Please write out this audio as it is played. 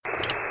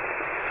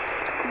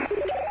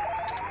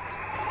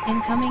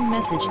Incoming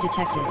message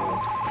detected.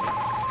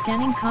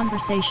 Scanning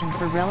conversation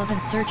for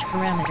relevant search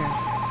parameters.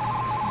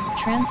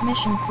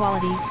 Transmission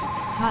quality,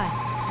 high.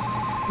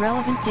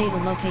 Relevant data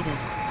located.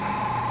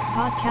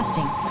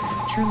 Podcasting,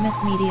 True Myth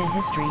Media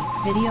history,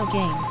 video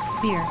games,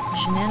 beer,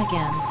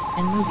 shenanigans,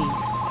 and movies.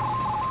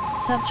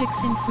 Subjects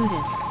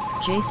included,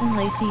 Jason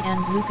Lacey and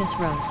Lucas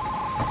Rose,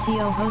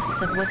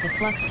 co-hosts of What the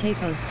Flux Tape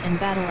host and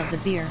Battle of the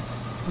Beer,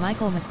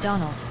 Michael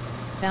McDonald,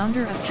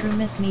 founder of True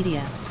Myth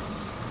Media.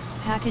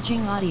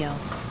 Packaging audio.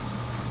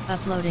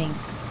 Uploading.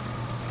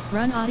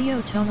 Run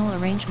audio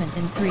tonal arrangement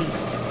in 3, 2,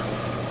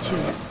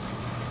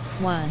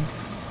 1.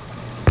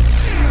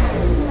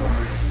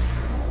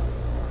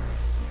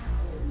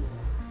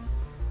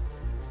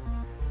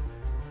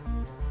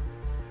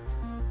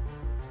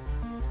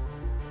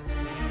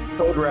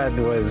 Code Red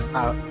was,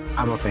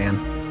 I'm a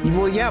fan.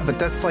 Well, yeah, but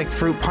that's like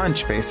fruit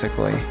punch,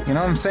 basically. You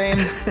know what I'm saying?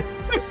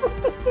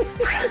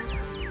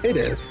 It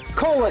is.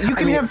 Cola, you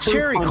can have fruit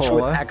cherry punch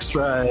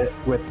cola.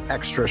 with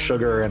extra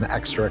sugar and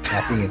extra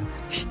caffeine.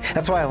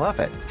 That's why I love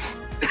it.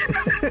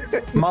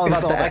 I'm all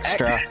about the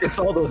extra. It's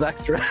all those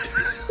extras.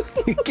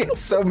 You get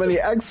so many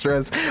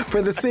extras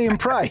for the same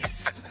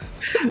price.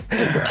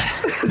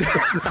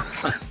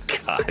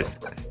 God.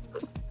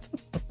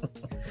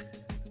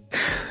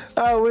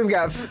 Oh, we've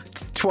got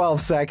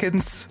 12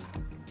 seconds.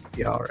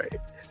 Yeah, all right.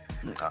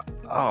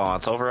 Oh,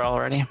 it's over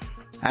already?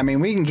 I mean,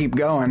 we can keep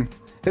going.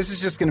 This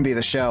is just going to be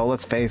the show,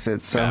 let's face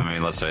it. So, Yeah, I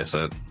mean, let's face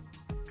it.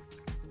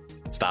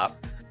 Stop.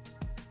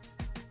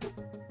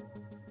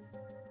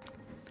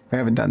 we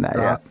haven't done that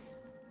yet.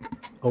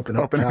 Open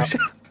up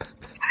shop.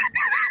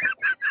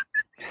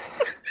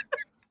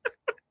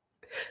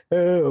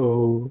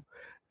 Oh.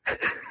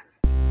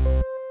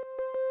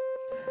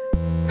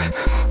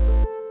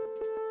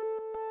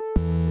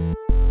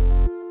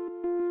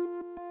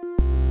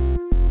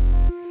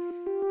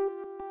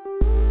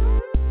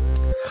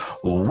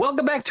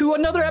 Welcome back to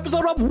another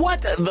episode of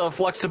What the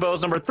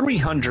Fluxibos, number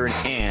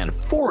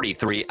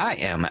 343. I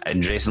am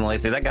Jason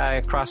Lacey. That guy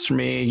across from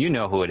me, you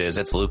know who it is.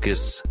 It's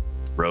Lucas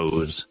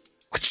Rose.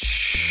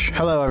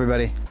 Hello,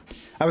 everybody.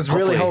 I was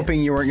really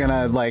hoping you weren't going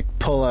to like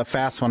pull a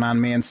fast one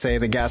on me and say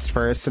the guest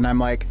first. And I'm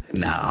like,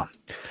 No.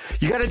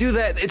 You got to do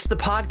that. It's the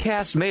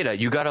podcast meta.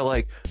 You got to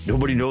like,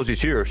 nobody knows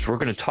he's here, so we're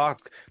going to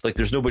talk like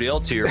there's nobody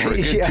else here for a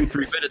good Yeah. 2-3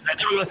 minutes. And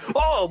then we're like,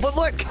 oh, but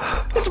look,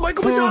 it's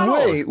Michael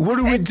McDonald. wait, what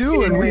are we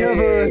doing? We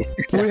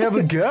have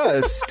a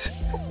guest.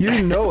 You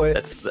didn't know it.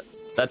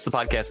 That's the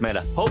podcast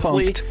meta.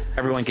 Hopefully, Punked.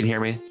 everyone can hear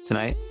me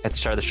tonight at the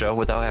start of the show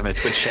without having a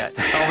Twitch chat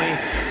to tell me.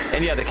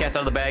 And yeah, the cat's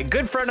out of the bag.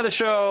 Good friend of the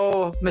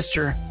show,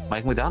 Mr.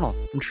 Mike McDonald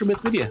from True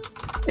Myth Media.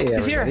 Hey,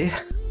 He's everybody.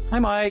 here. Hi,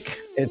 Mike.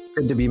 It's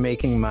good to be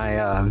making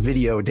my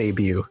video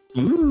debut.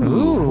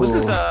 Ooh. Was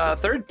this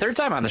third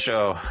time on the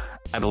show,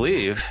 I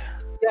believe?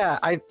 Yeah,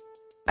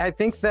 I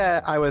think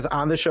that I was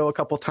on the show a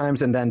couple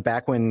times, and then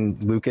back when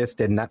Lucas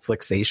did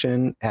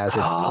Netflixation as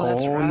its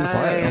own.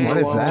 What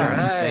is that?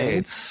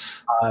 Right.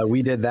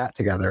 We did that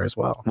together as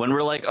well. When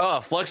we're like,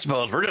 oh,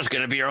 Fluxibos, we're just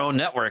going to be our own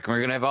network. And we're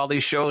going to have all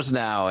these shows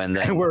now. And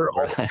then And we're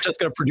just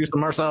going to produce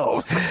them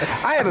ourselves.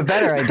 I have a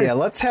better idea.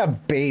 Let's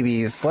have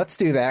babies. Let's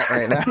do that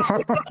right now.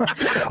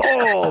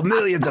 Oh,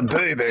 millions of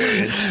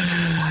babies.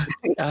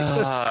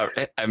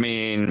 I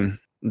mean,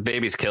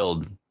 babies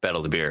killed Battle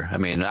of the Beer. I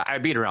mean, I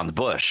beat around the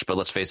bush, but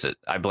let's face it,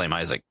 I blame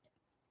Isaac.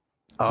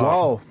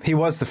 Whoa, he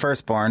was the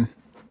firstborn.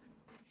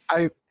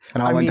 I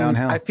went mean,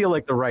 downhill. I feel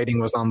like the writing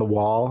was on the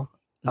wall,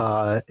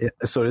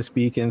 so to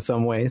speak, in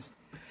some ways.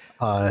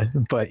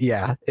 But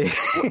yeah.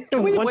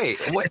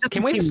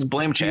 Can we just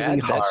blame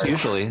Chad? That's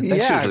usually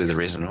the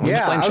reason. We'll just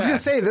Yeah, blame I was Chad. going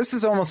to say, this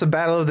is almost a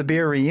Battle of the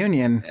Beer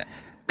reunion.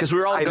 Because we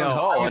were all I gung know.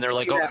 ho, and they're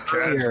like, I oh, used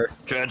to do that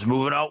Chad's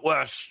moving out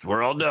west.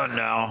 We're all done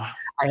now.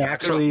 I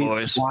actually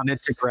boys.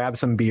 wanted to grab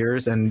some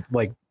beers and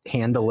like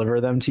hand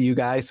deliver them to you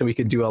guys so we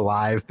could do a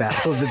live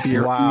Battle of the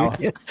Beer. Wow.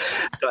 reunion.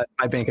 But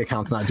my bank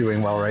account's not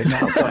doing well right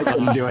now, so I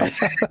couldn't do it.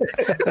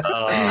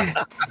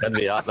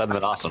 That'd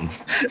been awesome.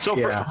 So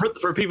Yeah.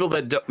 for people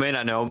that may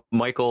not know,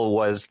 Michael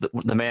was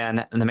the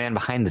man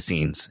behind the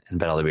scenes in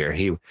Battle of the Beer.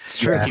 He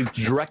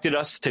directed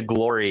us to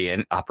glory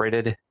and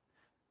operated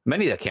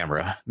many a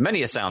camera,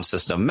 many a sound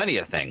system, many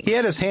a thing. He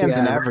had his hands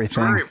in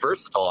everything. Very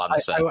versatile on the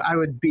set. I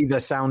would be the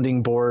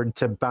sounding board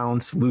to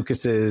bounce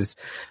Lucas's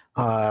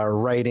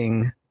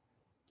writing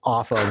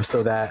off of,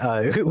 so that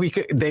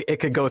it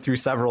could go through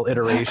several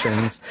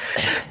iterations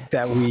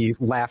that we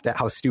laughed at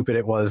how stupid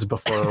it was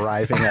before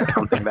arriving at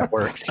something that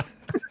works.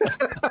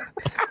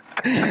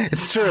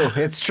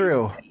 It's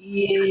true.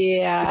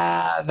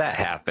 Yeah, that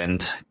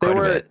happened. There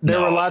Quite a bit.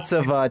 were lots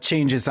of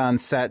changes on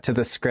set to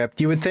the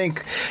script. You would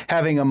think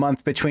having a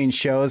month between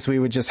shows, we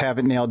would just have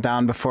it nailed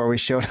down before we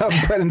showed up,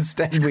 but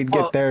instead we'd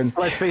get there and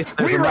Let's face it,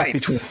 there's a month rewrites.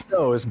 between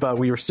shows, but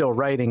we were still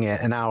writing it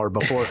an hour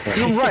before.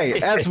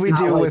 Right, as we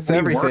do with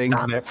everything.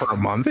 Worked on it for a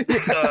month.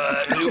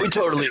 We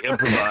totally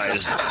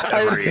improvise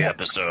every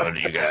episode,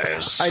 you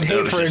guys. I'd hate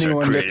That was for just a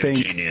anyone to creative think-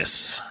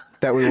 genius.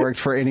 that we worked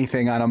for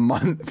anything on a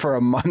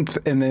month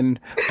and then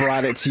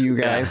brought it to you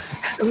guys.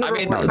 I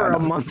mean, for a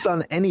month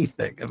on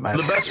anything.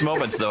 The best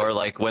moments though are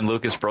like when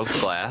Lucas broke the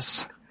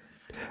glass.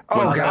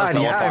 Oh God,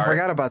 yeah, I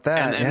forgot about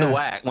that. And the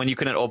wax, when you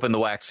couldn't open the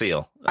wax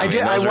seal. I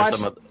did.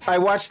 I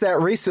watched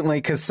that recently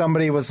because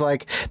somebody was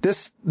like,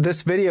 "This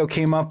video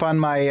came up on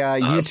my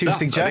YouTube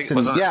suggestion."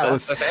 Yeah, it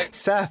was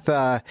Seth,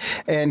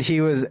 and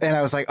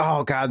I was like,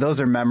 "Oh God, those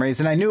are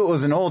memories." And I knew it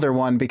was an older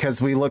one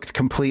because we looked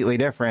completely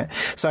different.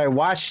 So I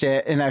watched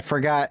it and I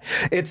forgot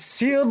it's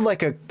sealed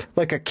like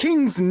a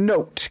king's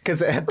note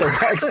because it had the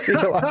wax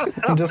seal on it.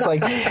 I'm just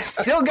like,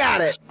 still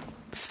got it.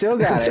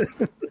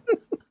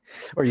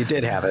 Or you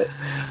did have it.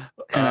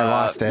 And I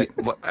lost it.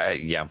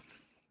 Yeah.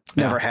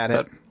 Never had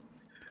it.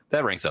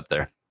 That ranks up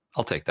there.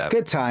 I'll take that.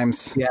 Good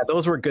times. Yeah,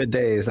 those were good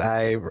days.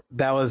 Some of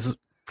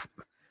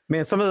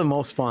the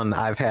most fun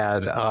I've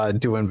had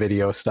doing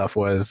video stuff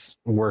was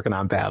working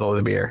on Battle of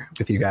the Beer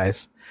with you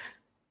guys.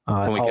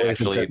 When we could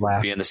actually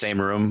be in the same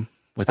room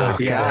with other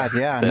people. God,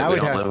 yeah. Now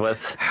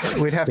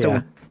we'd have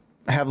to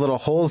have little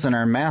holes in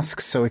our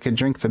masks so we could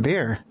drink the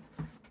beer.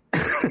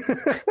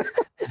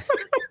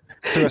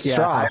 Through a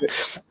straw.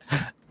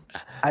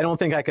 I don't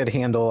think I could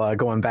handle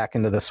going back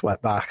into the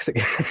sweat box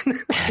again.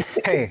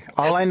 Hey,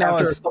 all I know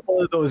is a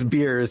couple of those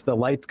beers, the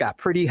lights got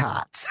pretty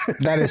hot.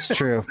 That is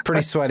true.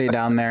 Pretty sweaty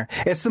down there.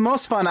 It's the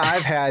most fun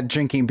I've had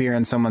drinking beer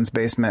in someone's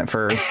basement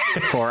for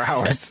 4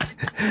 hours.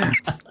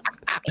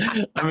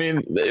 I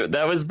mean,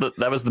 that was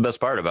the best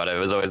part about it. It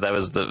was always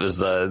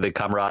the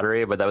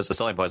camaraderie, but that was the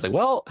selling point. It's like,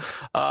 well,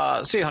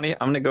 see, honey,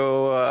 I'm gonna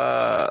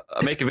go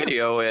make a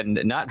video and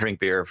not drink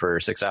beer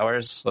for 6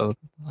 hours. So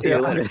I'll see you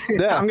later.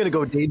 I'm gonna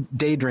go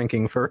day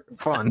drinking for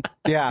fun.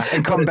 Yeah,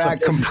 and come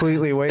back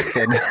completely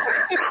wasted.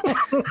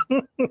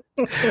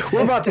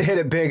 We're about to hit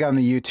it big on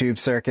the YouTube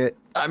circuit.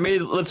 I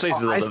mean, let's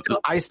face it.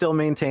 I still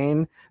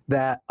maintain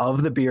that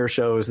of the beer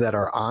shows that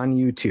are on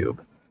YouTube,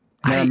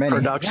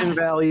 production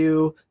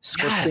value,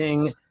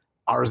 scripting,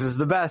 ours is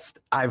the best.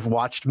 I've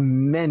watched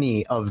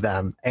many of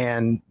them,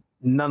 and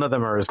none of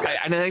them are as good.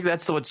 I think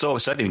that's what's so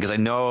upsetting because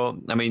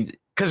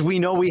because we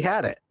know we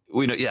had it.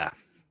 We know, yeah,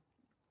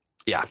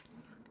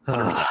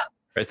 100%,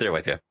 right there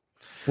with you.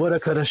 Woulda,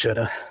 coulda,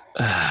 shoulda.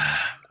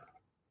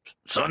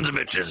 Sons of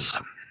bitches.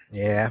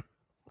 Yeah.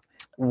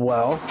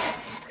 Well,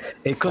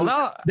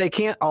 they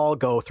can't all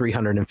go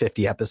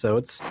 350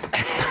 episodes.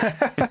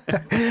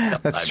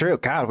 That's true.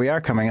 God, we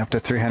are coming up to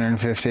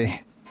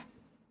 350.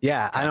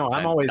 Yeah, I know.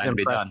 I'm always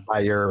impressed by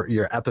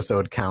your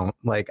episode count.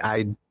 Like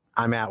I'm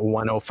at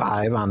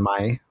 105 on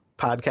my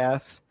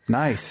podcast.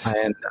 Nice.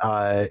 And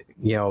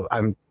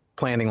I'm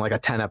planning like a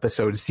 10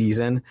 episode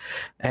season.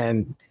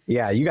 And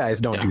yeah, you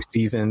guys don't do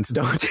seasons,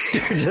 don't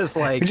you? Just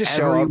like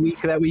every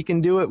week that we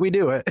can do it, we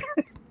do it.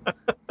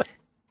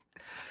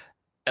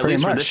 At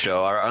least for this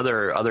show, our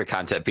other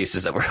content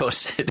pieces that we're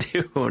supposed to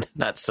do,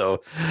 not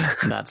so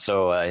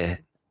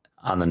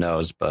on the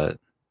nose, but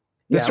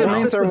this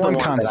remains our one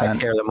content that I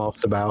care the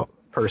most about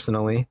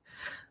personally.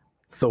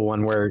 It's the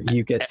one where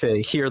you get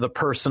to hear the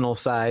personal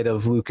side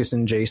of Lucas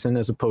and Jason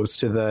as opposed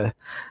to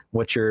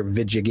what you're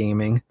video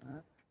gaming.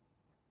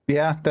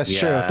 Yeah, that's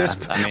true.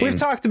 We've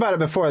talked about it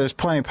before. There's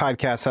plenty of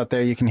podcasts out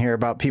there you can hear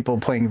about people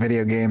playing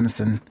video games,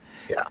 and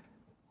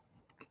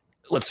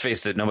let's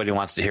face it, nobody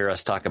wants to hear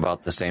us talk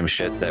about the same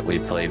shit that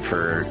we've played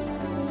for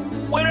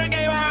Winner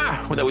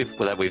Gamer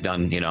that we've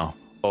done,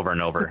 over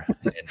and over.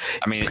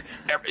 I mean,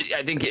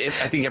 I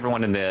think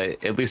everyone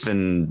at least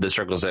in the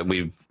circles that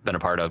we've been a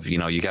part of,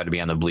 you got to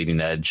be on the bleeding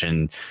edge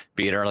and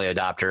be an early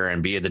adopter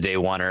and be the day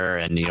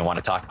oneer and want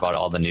to talk about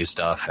all the new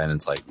stuff. And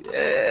it's like,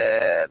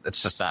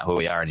 that's just not who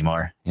we are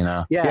anymore,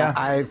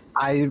 Yeah.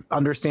 I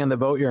understand the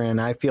boat you're in.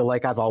 I feel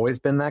like I've always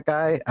been that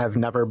guy. I've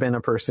never been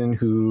a person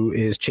who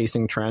is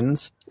chasing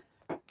trends.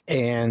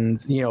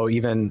 And,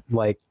 even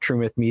like True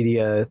Myth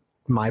Media,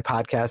 my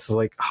podcast is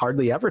like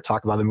hardly ever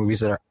talk about the movies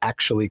that are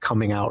actually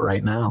coming out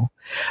right now.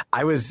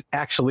 I was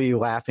actually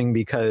laughing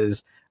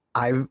because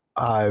I've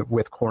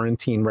with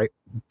quarantine right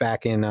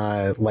back in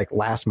like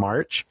last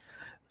March,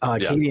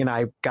 Katie and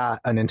I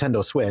got a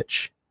Nintendo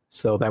Switch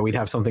so that we'd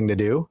have something to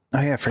do.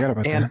 Oh yeah, I forgot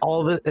about that.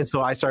 And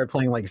so I started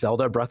playing like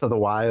Zelda Breath of the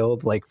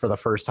Wild like for the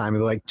first time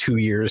like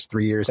 3 years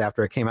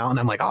after it came out, and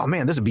I'm like, oh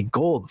man, this would be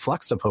gold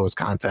Fluxapose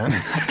content.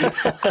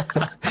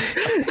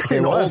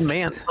 An old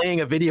man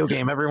playing a video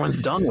game everyone's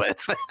done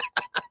with.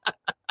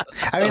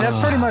 I mean, that's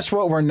pretty much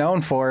what we're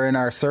known for in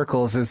our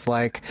circles is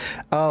like,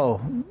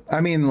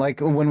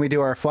 like when we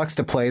do our Flux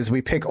to plays,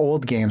 we pick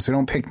old games. We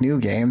don't pick new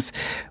games.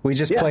 We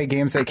just play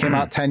games that came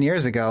out 10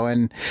 years ago.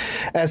 And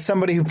as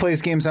somebody who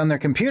plays games on their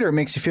computer, it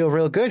makes you feel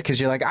real good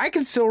because you're like, I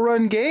can still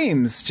run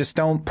games. Just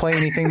don't play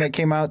anything that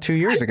came out 2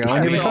 years ago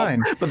and you'll be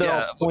fine. But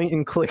they're all point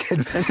and click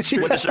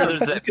adventures.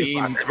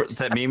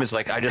 That meme is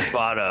like, I just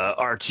bought a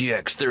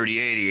RTX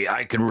 3080.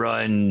 I can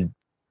run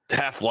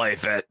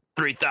Half-Life at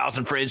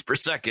 3,000 frames per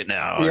second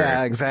now.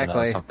 Yeah,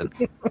 exactly.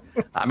 Something.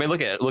 I mean,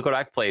 look what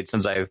I've played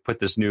since I've put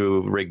this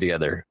new rig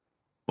together.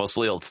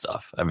 Mostly old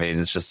stuff. I mean,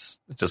 it's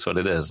just what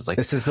it is. It's like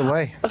this is the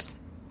way.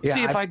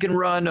 See if I can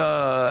run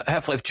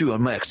Half-Life 2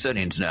 on max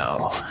settings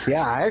now.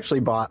 Yeah, I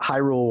actually bought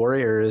Hyrule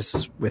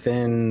Warriors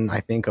within,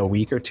 I think, a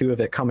week or two of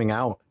it coming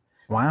out.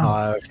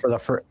 Wow.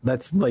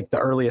 That's like the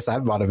earliest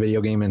I've bought a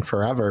video game in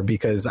forever,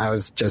 because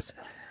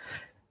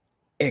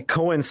it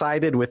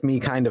coincided with me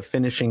kind of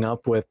finishing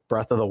up with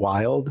Breath of the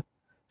Wild.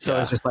 So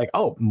it's just like,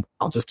 oh,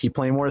 I'll just keep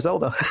playing more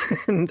Zelda.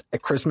 And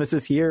Christmas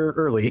is here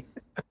early.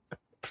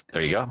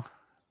 There you go.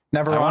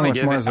 Never wrong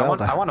with more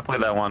Zelda. I want to play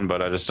that one,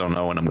 but I just don't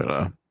know when I'm going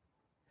to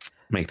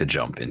make the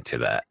jump into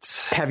that.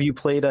 Have you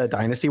played a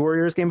Dynasty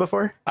Warriors game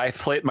before? I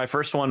played, my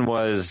first one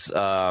was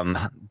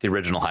the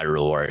original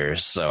Hyrule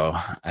Warriors. So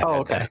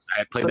I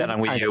played that on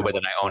Wii U, but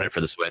then I own it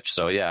for the Switch.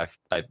 So yeah,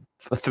 I'm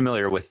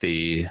familiar with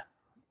the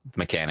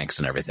mechanics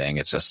and everything.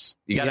 It's just,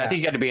 I think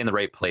you got to be in the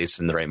right place,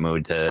 in the right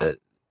mood to,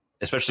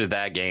 especially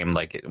that game,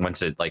 like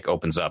once it like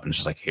opens up and it's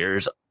just like,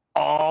 here's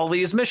all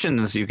these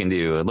missions you can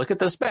do. And look at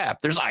this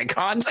map. There's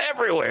icons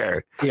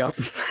everywhere. Yep.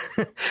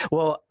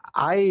 Well,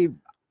 I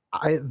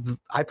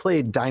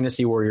played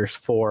Dynasty Warriors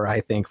 4,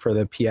 I think, for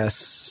the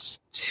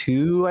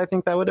PS2, I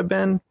think that would have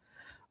been,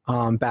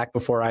 back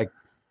before I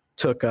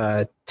took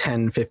a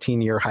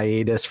 10-15 year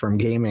hiatus from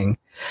gaming.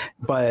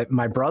 But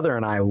my brother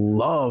and I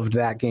loved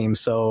that game.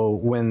 So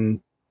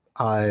when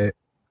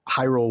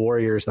Hyrule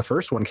Warriors, the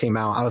first one, came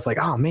out, I was like,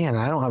 oh man,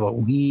 I don't have a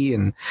Wii,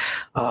 and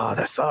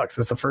that sucks.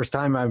 It's the first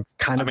time I've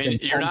kind of been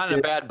you're not in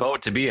a bad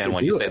boat to be in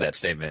when you say that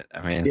statement.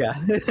 I mean, yeah.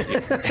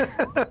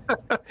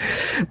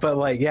 But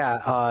like,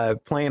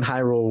 playing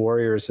Hyrule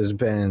Warriors has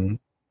been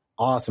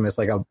awesome. It's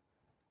like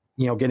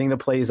getting to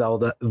play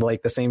Zelda,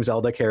 like the same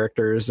Zelda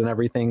characters and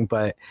everything,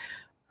 but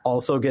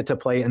also get to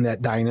play in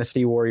that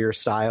Dynasty Warrior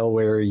style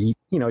where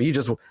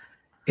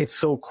it's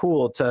so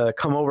cool to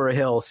come over a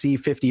hill, see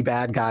 50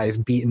 bad guys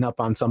beating up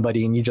on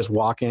somebody, and you just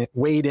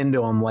wade into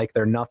them like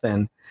they're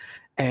nothing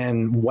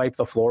and wipe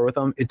the floor with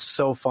them. It's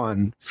so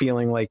fun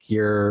feeling like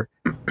you're,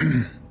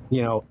 a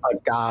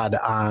god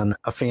on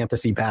a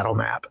fantasy battle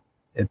map.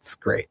 It's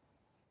great.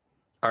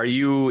 Are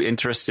you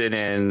interested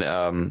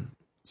in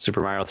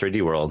Super Mario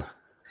 3D World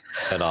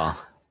at all?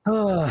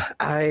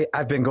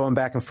 I've been going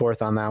back and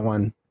forth on that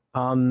one.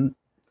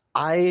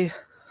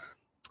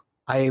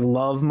 I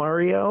love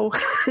Mario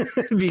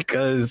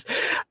because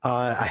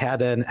I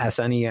had an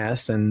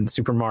SNES and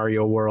Super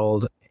Mario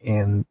World,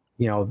 and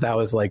that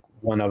was like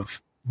one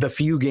of the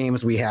few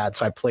games we had,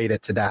 so I played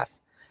it to death.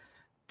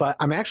 But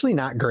I'm actually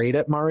not great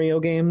at Mario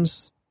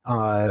games.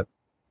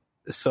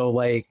 So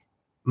like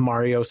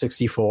Mario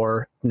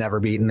 64, never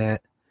beaten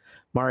it.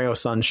 Mario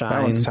Sunshine,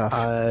 that one's tough.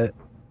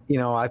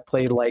 I've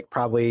played like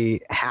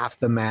probably half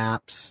the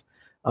maps.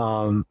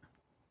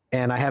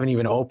 And I haven't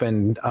even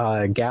opened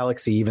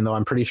Galaxy, even though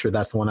I'm pretty sure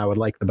that's the one I would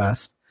like the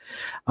best.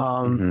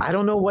 I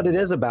don't know what it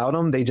is about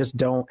them. They just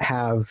don't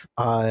have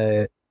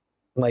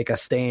like a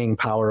staying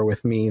power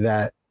with me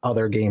that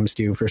other games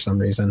do for some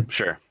reason.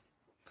 Sure.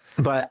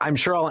 But I'm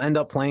sure I'll end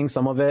up playing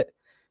some of it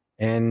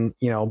and,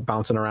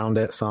 bouncing around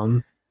it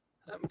some.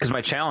 Because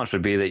my challenge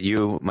would be that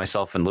you,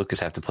 myself, and Lucas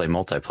have to play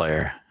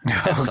multiplayer.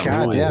 Oh,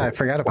 God, yeah, I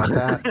forgot about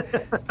that.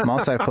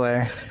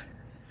 Multiplayer.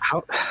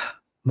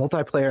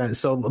 Multiplayer.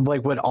 So,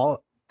 like,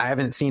 I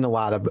haven't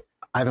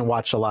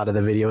watched a lot of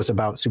the videos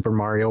about Super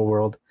Mario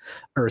World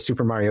or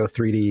Super Mario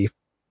 3D.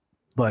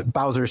 But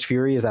Bowser's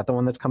Fury, is that the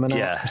one that's coming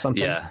out or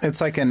something? Yeah. It's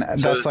like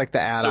that's like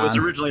the add-on. So it was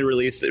originally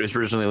released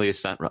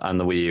on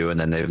the Wii U, and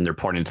then they're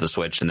porting to the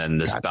Switch, and then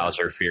this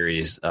Bowser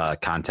Fury's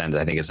content,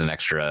 I think, is an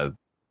extra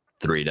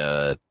 3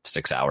 to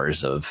 6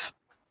 hours of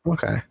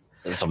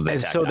some of the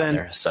so then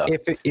there, so.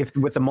 If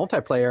with the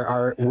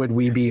multiplayer, would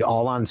we be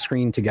all on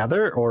screen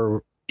together,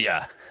 or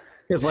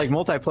because like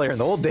multiplayer in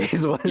the old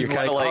days was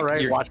like all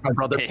right, watch my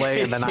brother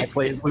play and then I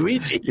play as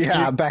Luigi.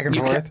 Back and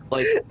forth.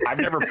 Like I've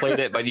never played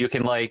it, but you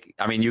can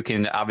you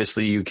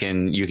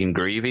can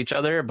grieve each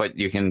other, but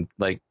you can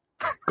like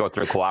go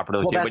through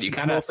cooperative too. But you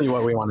kind of mostly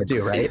what we want to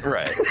do, right?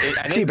 Right.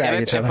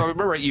 Teabag each other. If I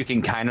remember right, you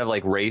can kind of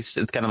like race.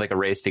 It's kind of like a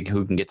race to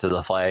who can get to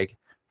the flag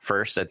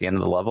first at the end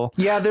of the level.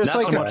 Yeah, there's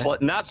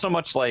not so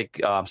much like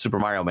Super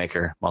Mario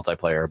Maker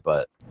multiplayer,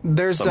 but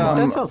there's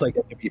that sounds like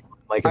it could be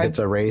like if it's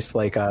a race,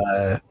 like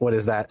what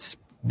is that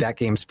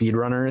game,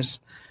 Speedrunners,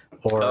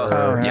 or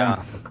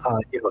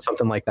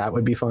something like that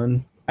would be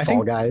fun.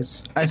 Fall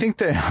Guys. I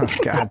think I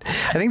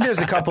think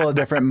there's a couple of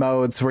different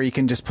modes where you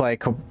can just play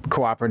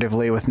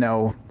cooperatively with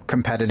no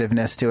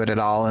competitiveness to it at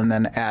all, and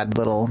then add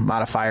little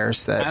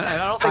modifiers that I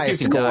don't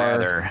think you can die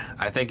either.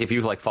 I think if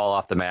you like fall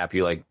off the map,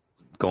 you like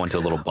go into a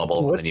little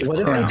bubble. What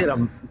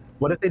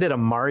if they did a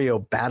Mario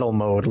battle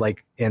mode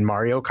like in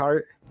Mario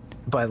Kart?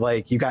 But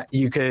like you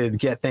could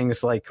get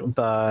things like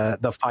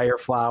the fire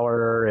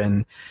flower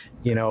and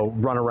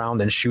run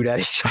around and shoot at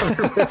each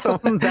other with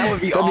them. That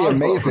would be awesome.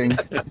 Be amazing.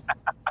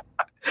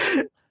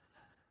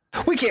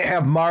 We can't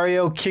have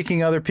Mario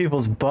kicking other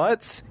people's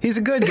butts. He's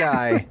a good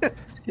guy.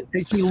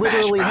 He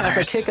literally has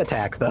a kick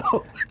attack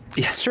though.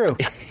 It's true.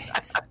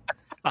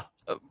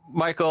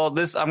 Michael,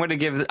 I'm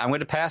going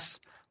to pass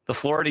the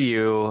floor to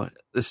you.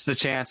 This is the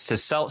chance to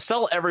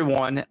sell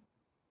everyone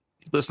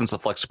who listens to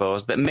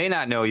Flexpose that may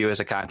not know you as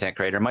a content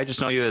creator, might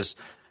just know you as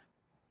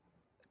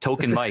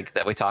token mic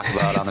that we talk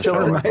about on the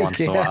show once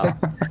in a while.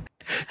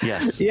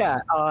 Yes. Yeah.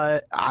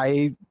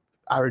 I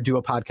do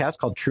a podcast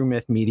called True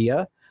Myth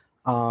Media.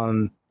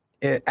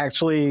 It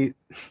actually,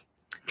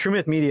 True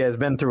Myth Media has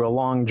been through a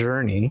long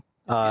journey.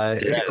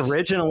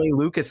 Originally,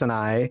 Lucas and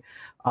I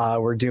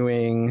were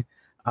doing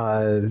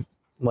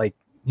like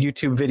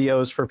YouTube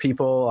videos for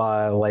people,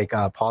 like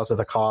Pause with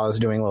a Cause,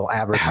 doing little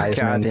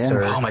advertisements.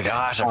 God, oh my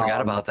gosh, I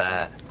forgot about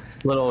that.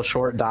 Little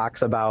short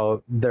docs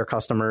about their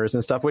customers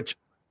and stuff, which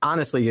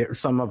honestly are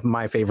some of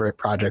my favorite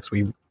projects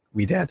we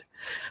did.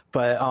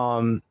 But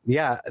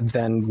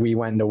then we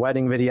went into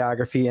wedding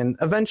videography, and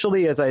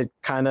eventually, as I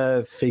kind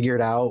of figured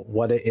out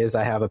what it is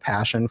I have a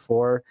passion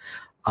for,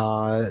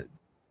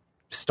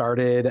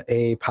 started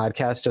a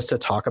podcast just to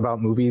talk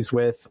about movies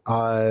with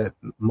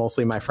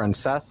mostly my friend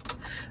Seth,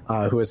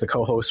 who is the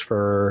co-host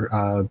for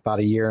about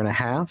a year and a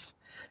half.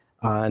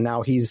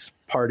 Now he's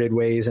parted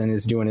ways and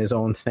is doing his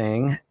own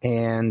thing,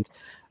 and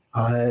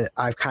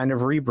I've kind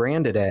of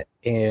rebranded it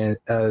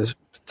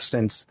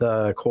since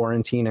the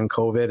quarantine and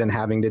COVID and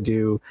having to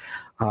do,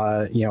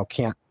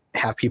 can't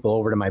have people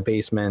over to my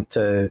basement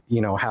to,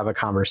 have a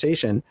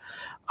conversation.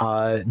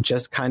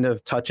 Just kind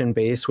of touching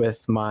base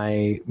with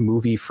my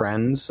movie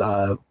friends,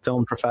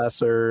 film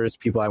professors,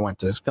 people I went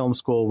to film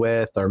school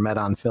with or met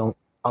on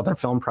other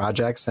film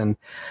projects, and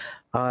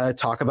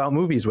talk about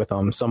movies with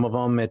them. Some of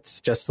them,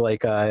 it's just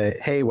like,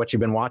 hey, what you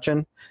been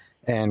watching,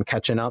 and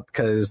catching up,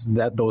 because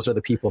those are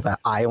the people that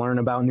I learn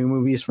about new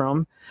movies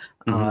from.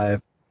 Mm-hmm.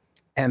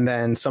 And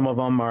then some of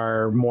them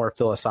are more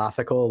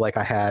philosophical. Like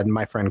I had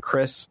my friend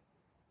Chris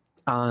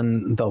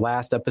on the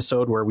last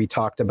episode where we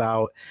talked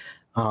about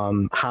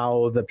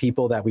how the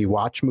people that we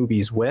watch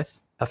movies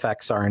with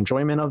affects our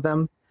enjoyment of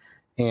them,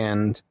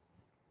 and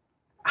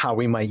how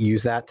we might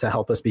use that to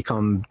help us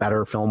become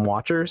better film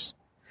watchers.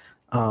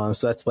 So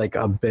that's like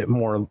a bit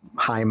more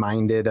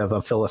high-minded of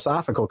a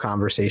philosophical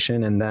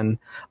conversation. And then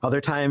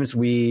other times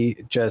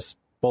we just,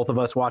 both of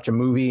us watch a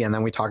movie and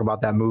then we talk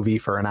about that movie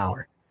for an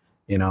hour,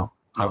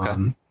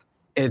 Okay.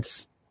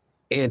 It's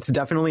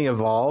definitely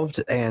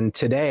evolved. And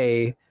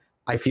today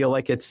I feel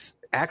like it's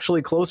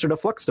actually closer to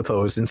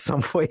Fluxtapose in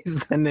some ways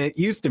than it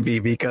used to be,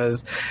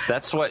 because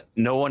that's what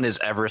no one has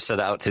ever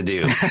set out to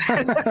do.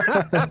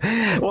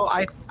 Well,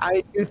 I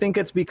do think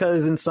it's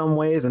because in some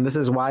ways, and this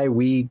is why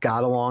we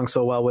got along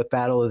so well with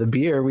Battle of the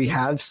Beer, we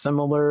have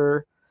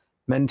similar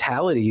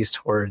mentalities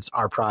towards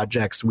our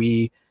projects.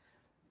 We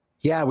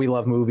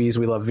love movies,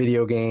 we love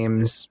video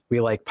games, we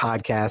like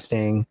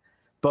podcasting,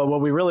 but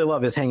what we really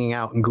love is hanging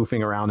out and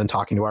goofing around and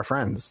talking to our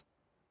friends,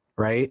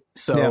 right?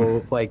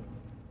 So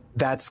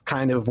that's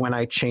kind of when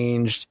I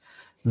changed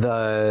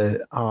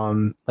the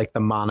the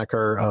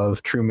moniker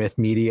of True Myth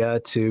Media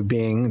to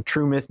being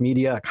True Myth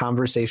Media, a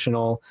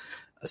conversational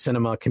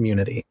cinema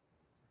community.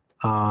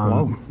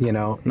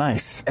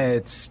 Nice.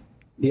 It's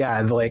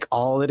like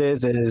all it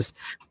is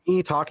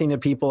me talking to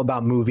people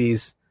about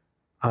movies,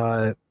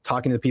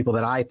 talking to people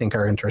that I think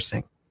are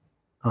interesting.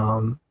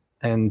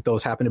 And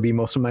those happen to be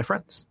most of my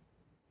friends.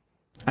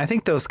 I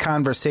think those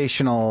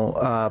conversational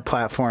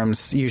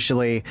platforms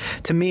usually,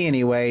 to me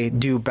anyway,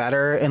 do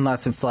better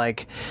unless it's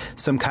like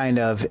some kind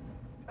of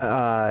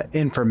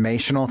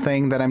informational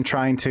thing that I'm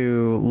trying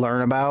to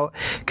learn about,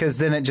 because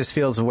then it just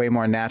feels way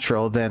more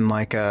natural than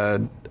like I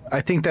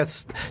think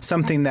that's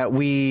something that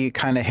we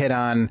kind of hit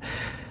on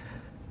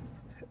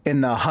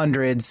in the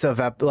hundreds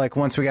of like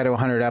once we got to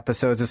 100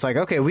 episodes. It's like,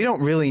 okay, we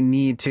don't really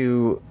need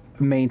to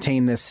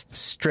maintain this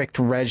strict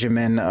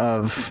regimen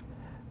of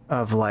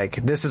like,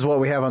 this is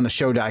what we have on the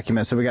show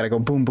document, so we got to go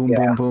boom, boom,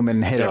 boom, boom,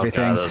 and hit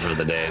everything. God, those were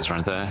the days,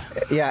 weren't they?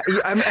 Yeah,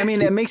 I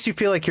mean, it makes you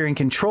feel like you're in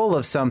control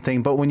of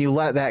something, but when you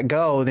let that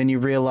go, then you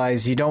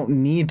realize you don't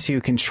need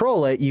to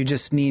control it. You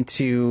just need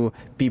to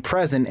be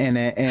present in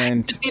it, and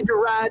you just need to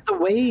ride the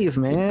wave,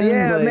 man.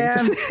 Yeah,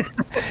 man.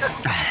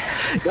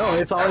 No,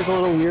 it's always a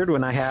little weird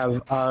when I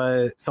have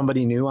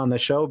somebody new on the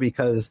show,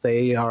 because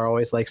they are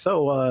always like,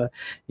 so,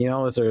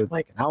 is there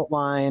like an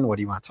outline? What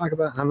do you want to talk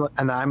about?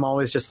 And I'm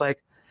always just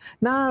like,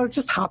 no,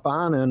 just hop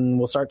on and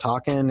we'll start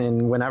talking.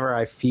 And whenever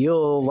I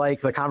feel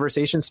like the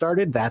conversation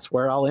started, that's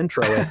where I'll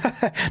intro it.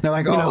 They're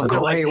like,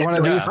 great, one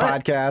of these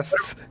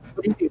podcasts.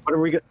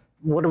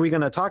 What are we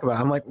going to talk about?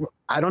 I'm like,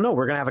 I don't know.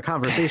 We're going to have a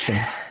conversation.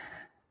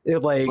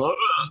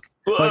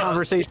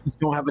 Conversations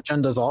don't have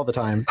agendas all the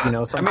time. I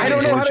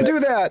don't know how to do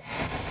that.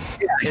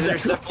 Yeah. And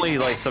there's definitely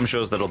like some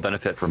shows that'll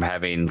benefit from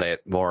having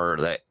that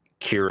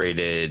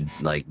curated,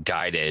 like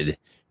guided,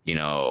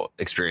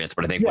 experience.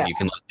 But I think when you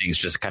can let things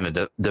just kind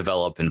of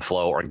develop and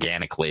flow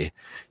organically,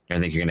 I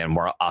think you're going to have a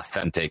more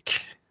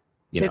authentic,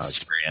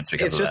 experience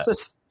because it's just the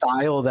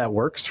style that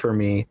works for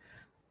me.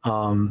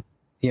 When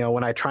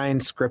I try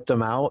and script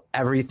them out,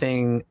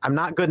 everything, I'm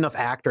not good enough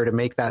actor to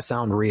make that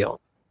sound real.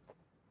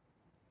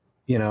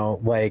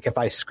 Like if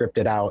I script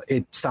it out,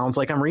 it sounds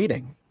like I'm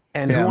reading.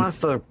 And who wants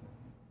to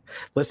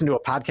listen to a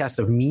podcast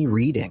of me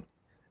reading?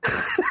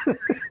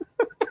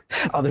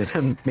 Other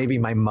than maybe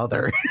my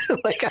mother.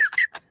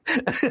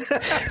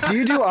 Do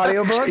you do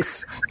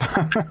audiobooks?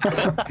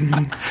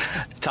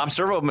 Tom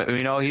Servo,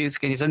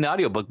 he's in the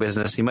audiobook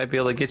business. He might be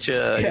able to get you,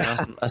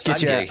 a side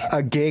gig.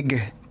 A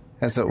gig,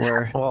 as it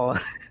were. Well,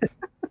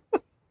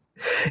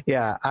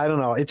 yeah, I don't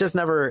know.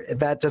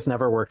 That just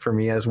never worked for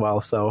me as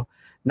well. So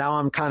now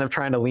I'm kind of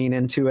trying to lean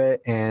into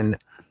it and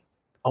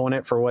own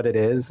it for what it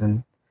is.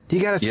 And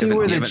you got to see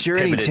where the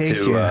journey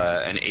takes you.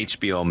 An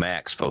HBO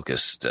Max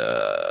focused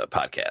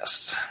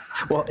podcast.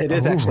 Well, it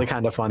is actually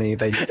kind of funny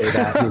that you say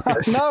that.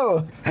 Because,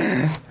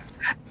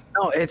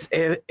 no,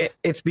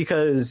 it's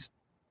because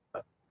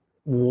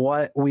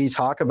what we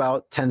talk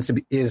about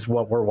is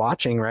what we're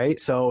watching, right?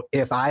 So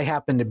if I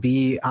happen to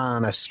be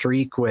on a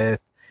streak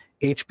with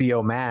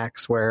HBO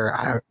Max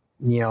where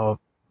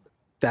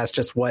that's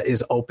just what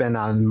is open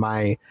on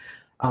my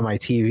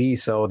TV,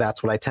 so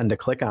that's what I tend to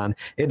click on.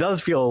 It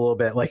does feel a little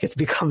bit like it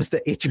becomes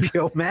the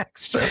HBO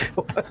Max show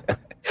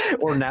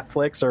or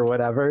Netflix or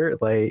whatever.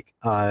 Like,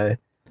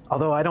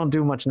 although I don't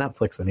do much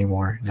Netflix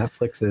anymore.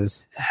 Netflix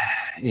is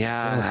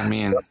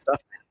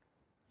stuff.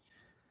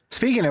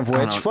 Speaking of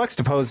which,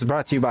 Flextapose is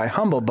brought to you by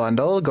Humble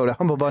Bundle. Go to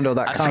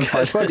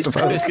humblebundle.com/Flextapose.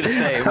 I was going to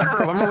say,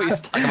 remember we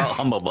used to talk about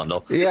Humble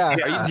Bundle? Yeah.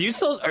 Are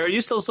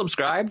you still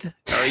subscribed?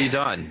 Or are you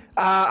done?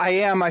 I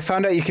am. I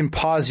found out you can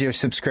pause your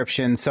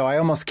subscription, so I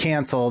almost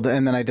canceled,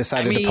 and then I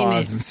decided to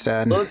pause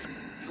instead.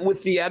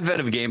 With the advent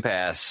of Game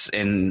Pass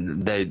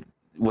and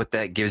what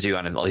that gives you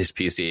on at least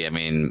PC, I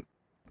mean,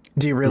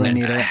 do you really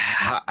need it?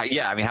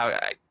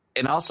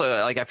 And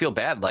also, like, I feel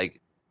bad. Like,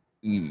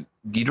 you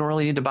don't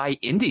really need to buy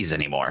indies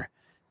anymore.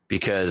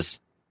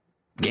 Because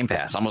Game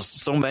Pass, almost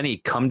so many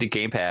come to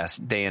Game Pass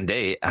day and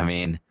date. I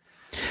mean,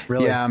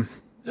 really, yeah,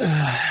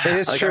 it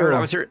is true. I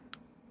was here.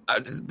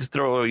 I'd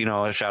throw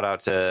a shout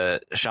out to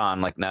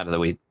Sean. Like, not that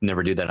we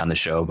never do that on the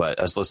show, but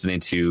I was listening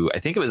to, I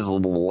think it was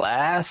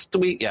last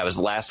week. Yeah, it was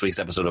last week's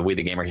episode of We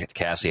the Gamer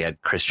Cast. He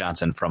had Chris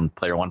Johnson from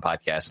Player One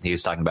podcast, and he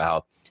was talking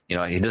about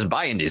how he doesn't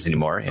buy indies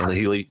anymore. And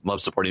he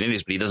loves supporting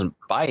indies, but he doesn't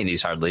buy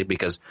indies hardly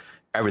because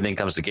everything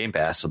comes to Game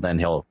Pass. So then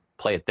he'll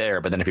play it there,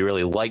 but then if he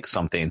really likes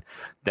something,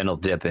 then he'll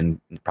dip and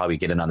probably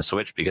get in on the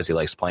Switch because he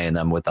likes playing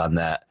them on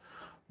that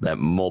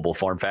mobile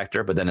form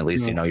factor. But then at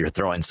least you're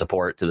throwing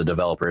support to the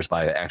developers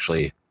by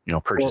actually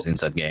purchasing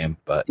said game.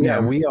 But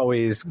we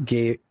always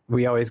gave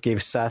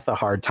Seth a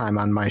hard time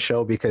on my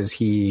show because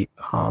he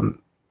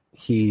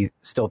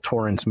still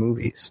torrents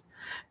movies,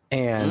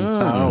 and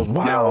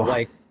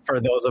like for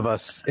those of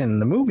us in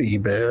the movie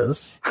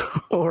biz,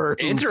 or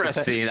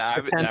interesting,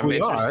 I'm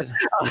interested.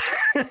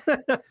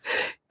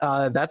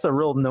 That's a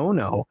real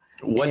no-no.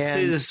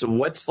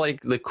 What's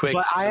like the quick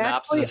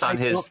synopsis on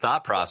his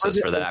thought process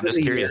for that? I'm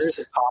just curious.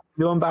 To talk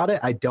to him about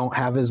it, I don't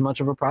have as much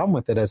of a problem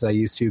with it as I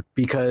used to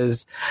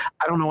because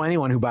I don't know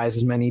anyone who buys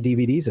as many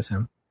DVDs as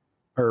him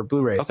or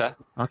Blu-rays.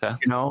 Okay.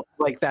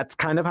 Like that's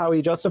kind of how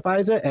he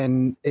justifies it,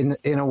 and in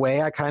a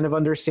way, I kind of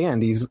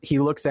understand. He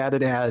looks at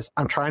it as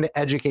I'm trying to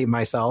educate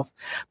myself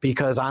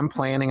because I'm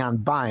planning on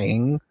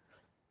buying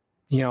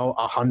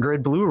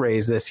 100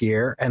 Blu-rays this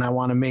year, and I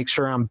want to make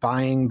sure I'm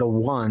buying the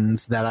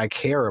ones that I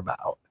care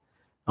about.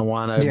 I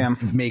want to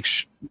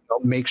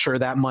make sure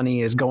that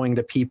money is going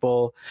to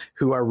people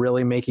who are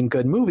really making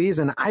good movies,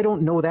 and I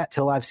don't know that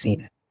till I've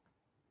seen it.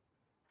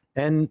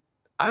 And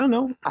I don't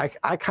know.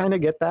 I kind of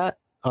get that.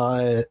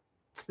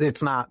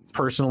 It's not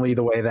personally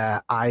the way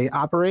that I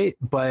operate,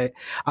 but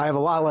I have a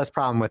lot less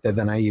problem with it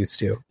than I used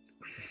to.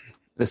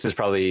 This is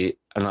probably,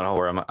 I don't know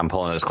where I'm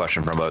pulling this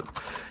question from, but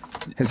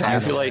I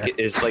feel like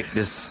it's like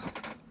this,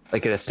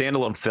 like in a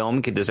standalone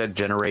film, does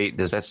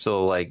that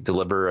still like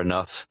deliver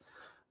enough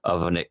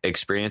of an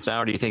experience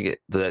now? Or do you think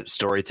that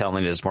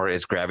storytelling is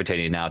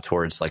gravitating now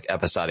towards like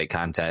episodic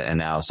content and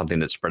now something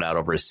that's spread out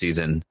over a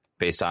season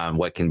based on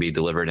what can be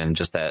delivered in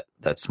just that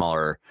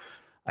smaller,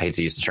 I hate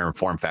to use the term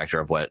form factor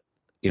of what,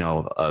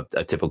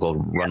 a typical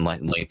run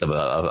length of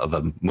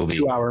a movie.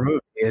 2-hour movie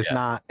is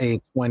not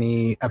a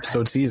 20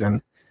 episode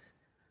season.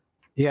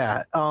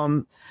 Yeah. I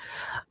don't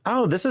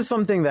know. This is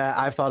something that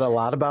I've thought a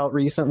lot about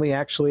recently,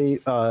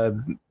 actually,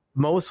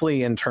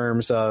 mostly in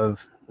terms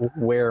of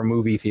where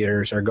movie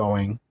theaters are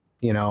going,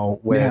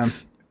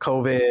 with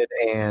COVID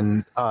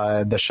and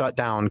the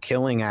shutdown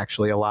killing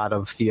actually a lot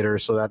of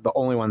theaters, so that the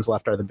only ones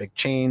left are the big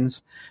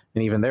chains,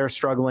 and even they're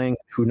struggling.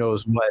 Who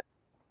knows what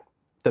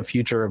the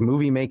future of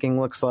movie making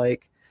looks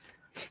like.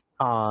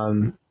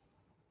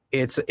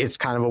 It's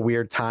kind of a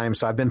weird time.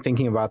 So I've been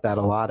thinking about that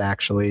a lot,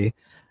 actually,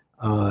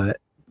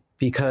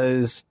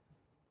 because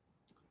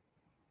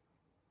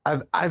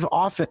I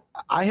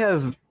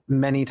have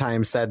many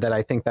times said that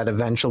I think that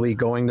eventually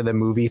going to the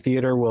movie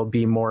theater will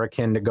be more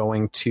akin to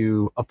going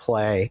to a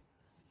play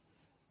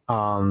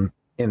in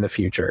the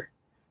future.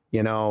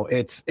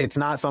 It's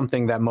not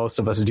something that most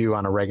of us do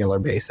on a regular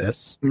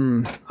basis.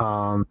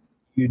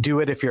 You do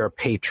it if you're a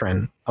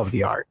patron of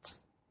the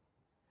arts.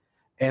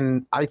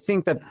 And I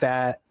think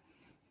that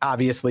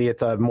obviously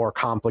it's a more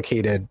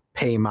complicated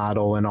pay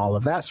model and all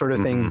of that sort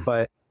of thing.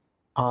 But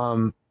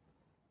I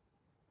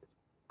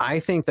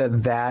think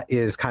that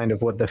is kind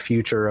of what the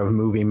future of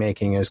movie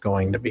making is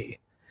going to be.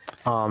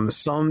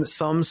 Some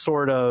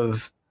sort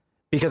of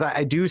because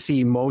I do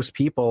see most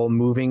people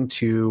moving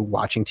to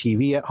watching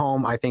TV at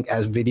home. I think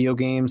as video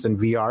games and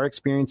VR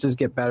experiences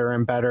get better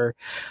and better,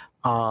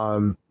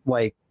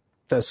 like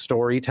the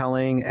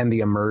storytelling and the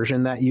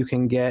immersion that you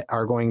can get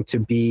are going to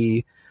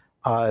be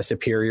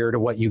superior to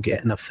what you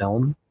get in a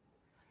film.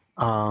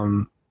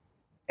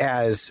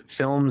 As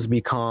films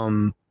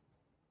become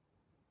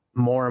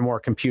more and more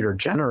computer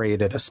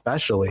generated,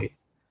 especially,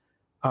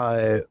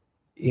 why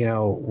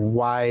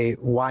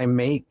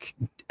make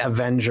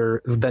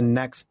the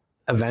next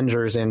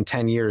Avengers in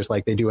 10 years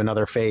like they do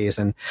another phase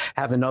and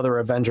have another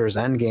Avengers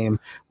Endgame?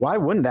 Why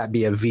wouldn't that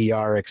be a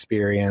VR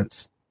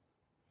experience?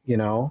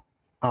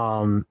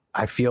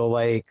 I feel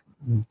like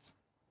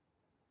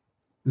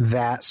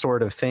that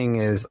sort of thing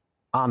is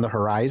on the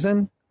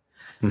horizon.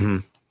 Mm-hmm.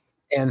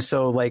 And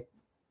so like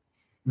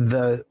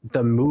the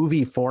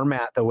movie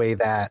format, the way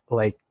that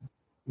like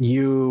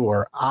you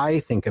or I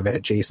think of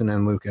it, Jason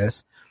and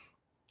Lucas,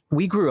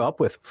 we grew up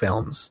with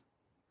films.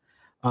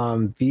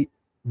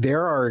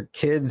 There are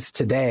kids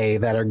today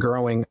that are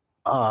growing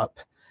up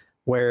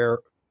where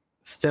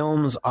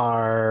films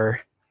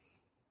are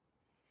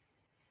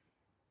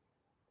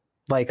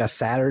like a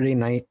Saturday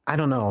night. I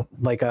don't know,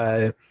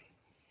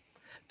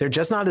 they're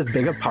just not as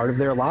big a part of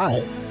their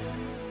life.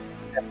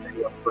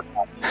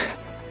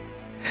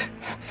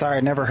 Sorry,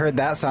 I never heard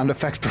that sound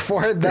effect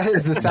before. That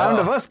is the sound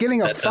of us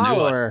getting a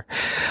follower.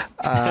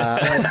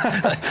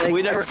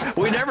 We never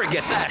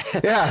get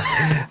that.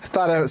 Yeah,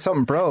 thought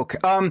something broke.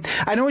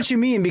 I know what you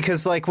mean,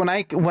 because like when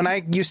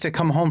I used to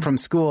come home from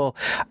school,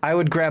 I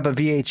would grab a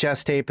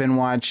VHS tape and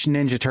watch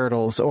Ninja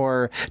Turtles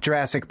or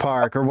Jurassic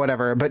Park or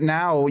whatever. But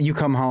now you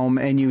come home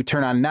and you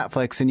turn on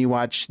Netflix and you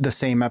watch the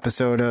same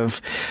episode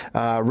of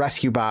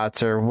Rescue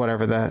Bots or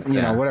whatever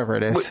whatever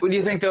it is. What do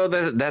you think though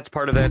that's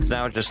part of that's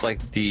now just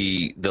like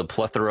the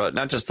plethora,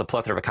 not just the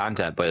plethora of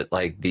content, but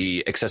like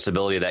the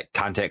accessibility that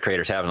content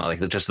creators have, and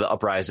like just the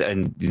uprise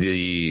and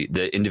the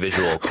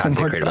individual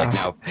content creator. Like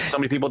now, so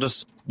many people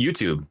just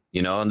YouTube,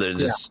 and they're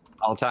just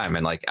all the time.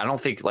 And like, I don't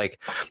think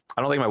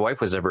my wife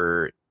was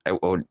ever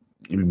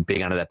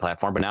big onto that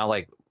platform, but now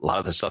like a lot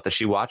of the stuff that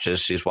she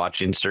watches, she's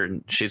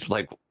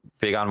like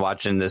big on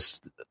watching this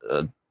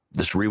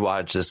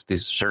rewatch,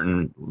 these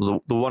certain,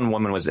 the one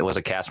woman was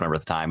a cast member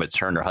at the time. It's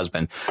her and her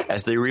husband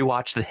as they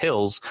rewatch The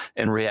Hills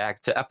and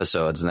react to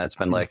episodes. And that's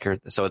been like her.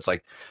 So it's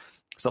like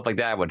stuff like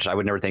that, which I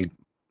would never think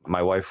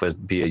my wife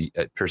would be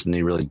a person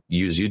to really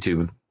use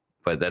YouTube,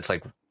 but that's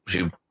like,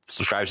 she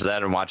subscribes to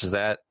that and watches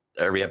that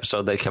every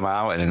episode they come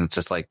out. And it's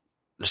just like,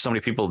 there's so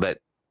many people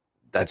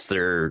that's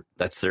their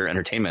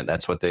entertainment.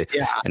 That's what they,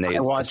 and they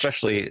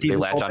especially Stephen they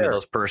latch Colbert onto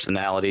those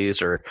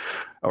personalities or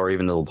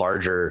even the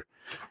larger,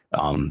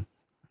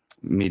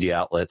 media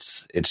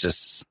outlets.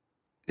 It's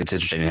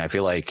interesting. I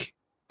feel like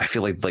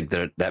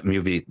that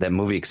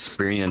movie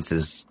experience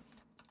is,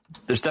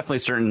 there's definitely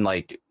certain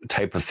like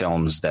type of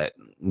films that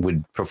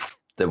would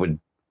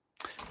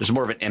there's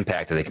more of an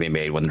impact that they can be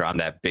made when they're on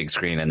that big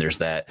screen, and there's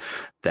that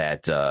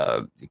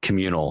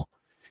communal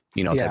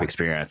type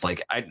experience.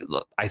 Like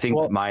I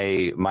think my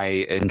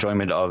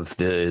enjoyment of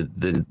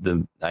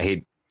the I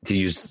hate to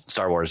use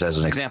Star Wars as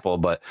an example,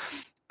 but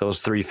those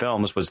 3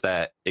 films was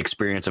that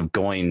experience of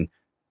going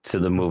to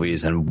the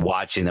movies and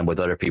watching them with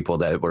other people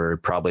that were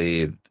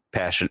probably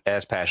passionate,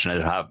 if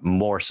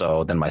more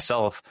so than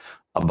myself,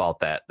 about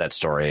that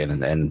story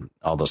and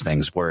all those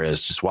things.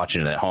 Whereas just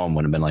watching it at home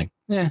would have been like,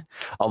 yeah.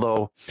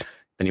 Although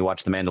then you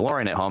watch The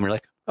Mandalorian at home, you're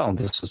like, oh,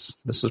 this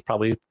is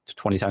probably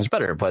 20 times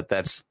better. But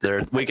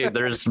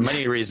there's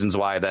many reasons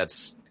why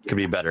could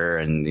be better,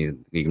 and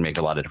you can make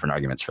a lot of different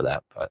arguments for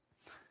that. But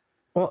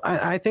well,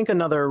 I think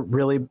another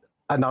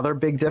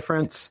big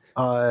difference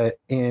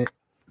and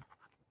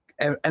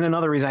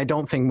another reason I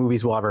don't think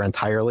movies will ever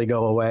entirely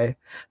go away.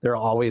 There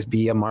will always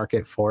be a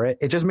market for it.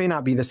 It just may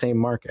not be the same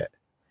market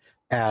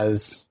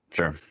as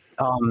sure.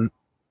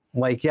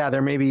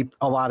 There may be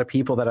a lot of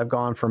people that have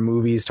gone from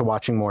movies to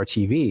watching more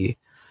TV.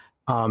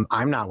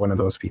 I'm not one of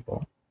those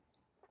people.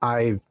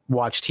 I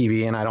watch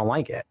TV and I don't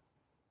like it.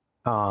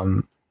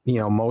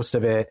 Most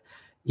of it,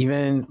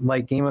 even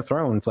like Game of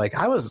Thrones, like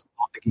I was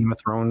off the Game of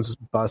Thrones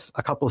bus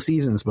a couple of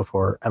seasons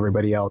before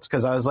everybody else,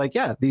 because I was like,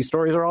 yeah, these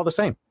stories are all the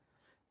same.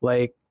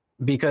 Like,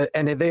 because,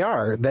 and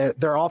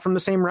they're all from the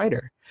same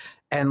writer.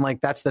 And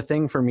like, that's the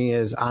thing for me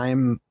is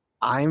I'm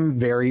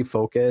very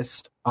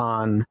focused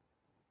on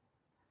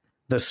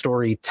the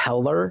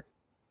storyteller.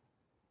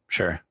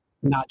 Sure.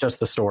 Not just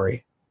the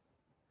story.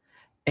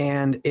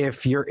 And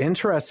if you're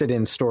interested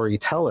in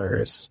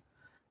storytellers,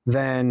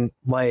 then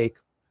like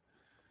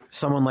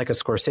someone like a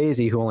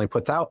Scorsese who only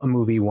puts out a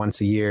movie once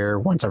a year,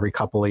 once every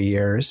couple of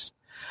years.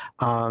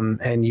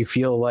 And you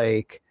feel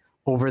like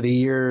over the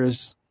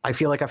years, I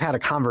feel like I've had a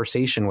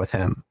conversation with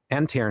him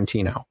and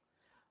Tarantino,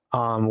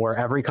 where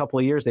every couple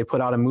of years they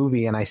put out a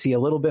movie and I see a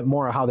little bit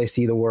more of how they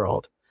see the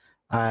world.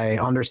 I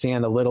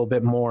understand a little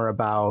bit more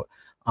about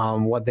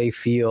what they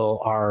feel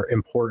are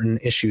important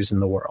issues in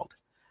the world.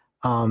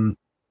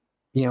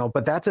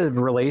 But that's a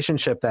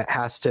relationship that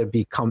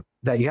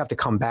you have to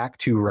come back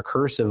to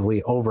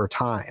recursively over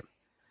time.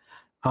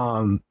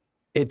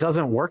 it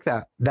doesn't work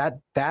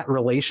that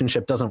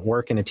relationship doesn't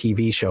work in a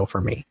TV show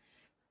for me.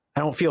 I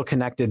don't feel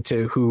connected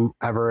to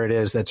whoever it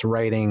is that's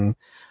writing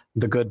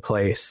The Good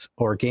Place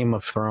or Game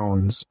of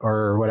Thrones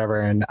or whatever.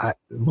 And I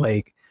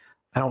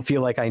don't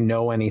feel like I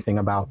know anything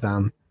about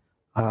them.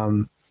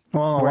 Well,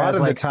 a lot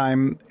of the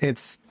time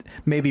it's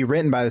maybe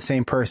written by the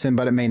same person,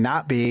 but it may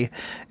not be.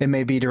 It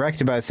may be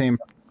directed by the same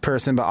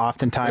person, but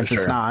oftentimes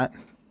it's not.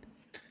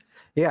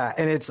 Yeah.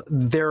 And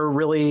they're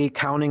really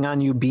counting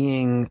on you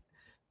being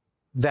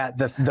that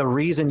the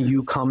reason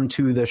you come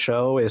to the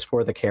show is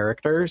for the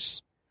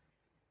characters.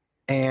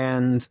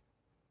 And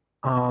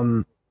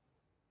I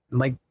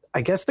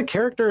guess the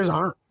characters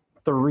aren't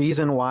the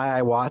reason why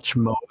I watch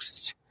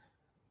most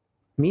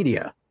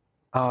media.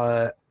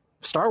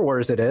 Star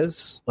Wars it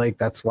is, like,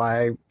 that's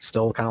why I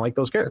still kind of like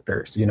those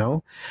characters, you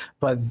know,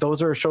 but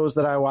those are shows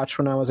that I watched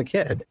when I was a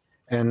kid,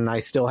 and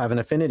I still have an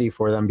affinity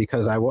for them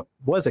because I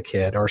was a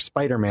kid. Or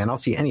Spider-Man, I'll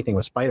see anything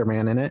with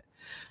Spider-Man in it.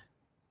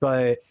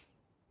 But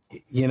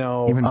you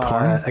know, even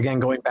again,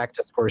 going back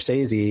to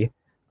Scorsese,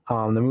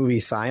 the movie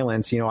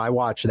Silence, you know, I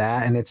watch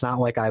that, and it's not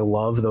like I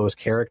love those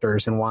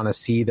characters and want to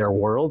see their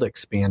world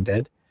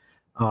expanded.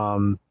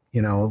 You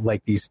know,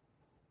 like these,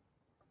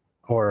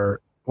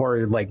 or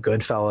like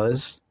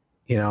Goodfellas.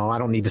 You know, I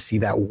don't need to see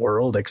that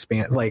world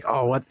expand. Like,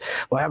 oh, what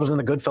happens in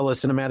the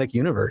Goodfellas cinematic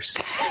universe?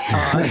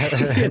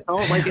 You know,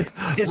 like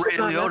it's Ray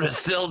Liotta's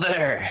still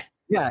there.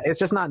 Yeah, it's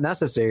just not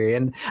necessary.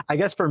 And I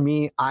guess for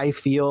me, I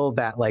feel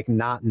that like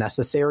not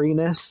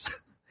necessariness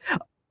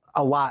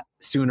a lot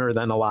sooner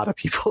than a lot of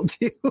people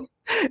do.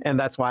 And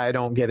that's why I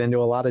don't get into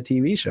a lot of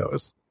TV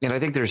shows. And I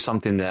think there's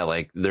something that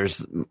like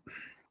there's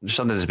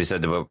something to be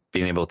said about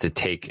being able to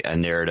take a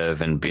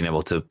narrative and being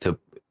able to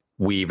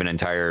weave an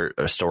entire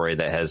story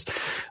that has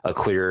a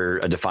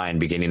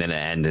defined beginning and an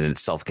end, and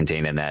it's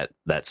self-contained in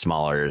that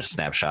smaller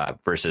snapshot,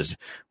 versus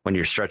when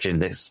you're stretching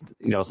this,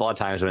 you know, it's a lot of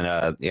times when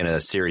in a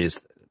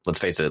series, let's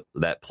face it,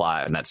 that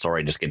plot and that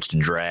story just gets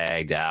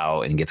dragged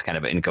out and gets kind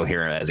of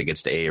incoherent as it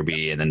gets to A or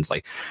B. And then it's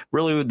like,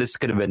 really, this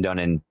could have been done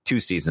in 2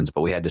 seasons,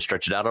 but we had to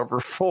stretch it out over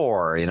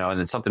 4, you know,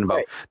 and it's something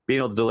about being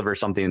able to deliver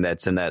something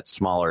that's in that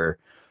smaller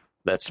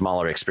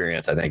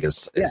experience, I think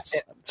is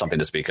something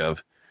to speak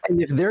of. And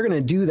if they're going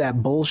to do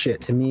that bullshit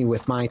to me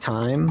with my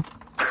time,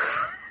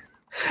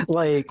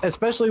 like,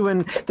 especially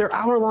when they're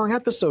hour-long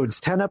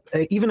episodes,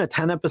 even a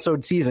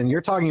 10-episode season,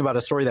 you're talking about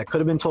a story that could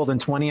have been told in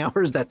 20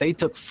 hours that they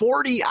took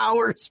 40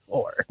 hours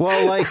for.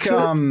 Well, like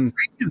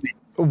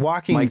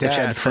Walking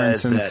Dead, for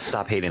instance.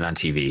 Stop hating on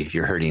TV.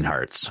 You're hurting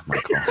hearts,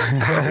 Michael.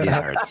 Hurting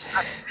hearts.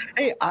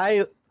 Hey,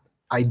 I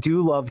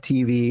do love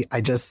TV. I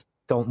just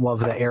don't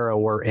love the era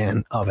we're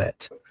in of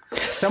it.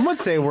 Some would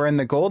say we're in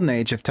the golden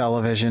age of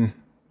television.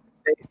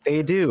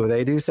 They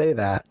do say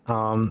that.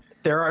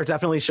 There are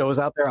definitely shows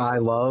out there I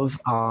love.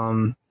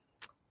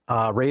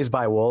 Raised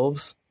by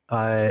Wolves.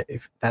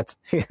 If that's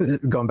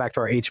going back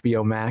to our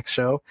HBO Max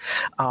show.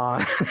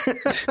 I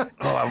was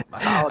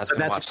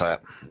gonna watch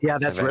that. Yeah,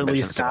 that's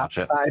Ridley Scott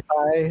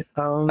sci-fi.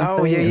 Yeah.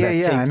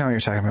 I know what you're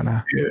talking about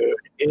now. Dude,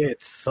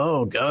 it's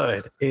so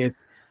good. It's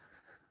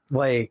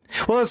like,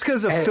 well, it's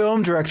because a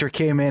film director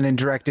came in and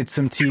directed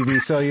some TV,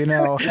 so you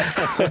know.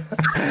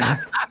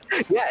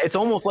 Yeah, it's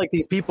almost like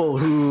these people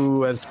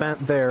who have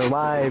spent their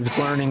lives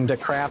learning to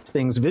craft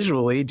things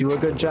visually do a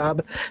good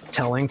job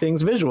telling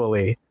things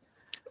visually.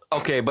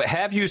 Okay, but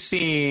have you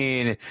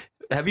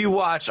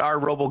watched our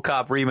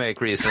RoboCop remake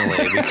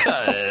recently?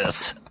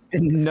 Because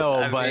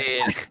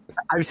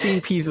I've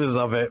seen pieces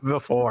of it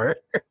before.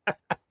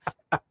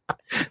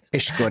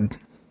 It's good.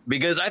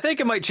 Because I think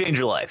it might change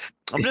your life.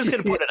 I'm just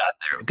going to put it out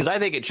there because I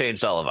think it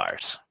changed all of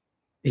ours.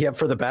 Yeah,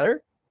 for the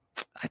better?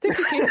 I think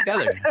we came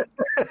together.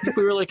 I think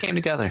we really came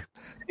together.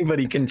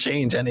 Anybody can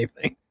change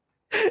anything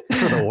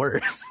for the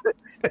worse.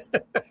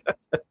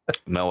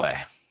 No way.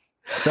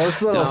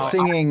 Those little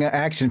singing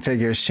action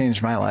figures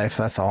changed my life.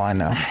 That's all I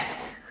know.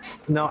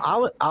 No,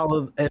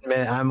 I'll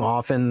admit I'm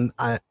often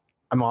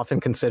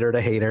considered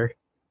a hater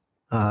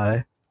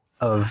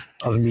of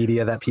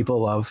media that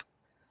people love.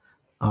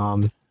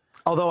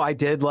 Although I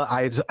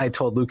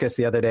told Lucas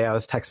the other day, I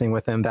was texting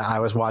with him that I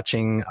was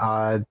watching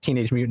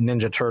Teenage Mutant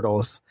Ninja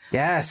Turtles.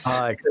 Yes.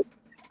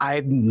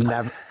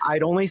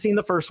 I'd only seen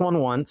the first one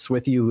once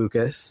with you,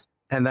 Lucas,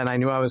 and then I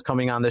knew I was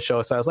coming on the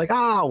show, so I was like,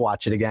 I'll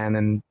watch it again,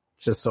 and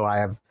just so I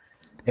have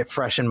it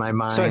fresh in my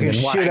mind. So I can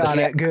shoot on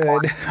it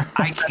good.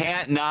 I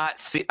can't not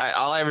see.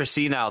 All I ever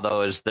see now,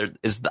 though, is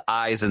the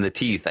eyes and the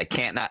teeth. I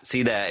can't not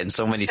see that in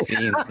so many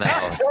scenes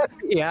now.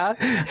 Yeah.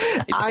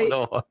 I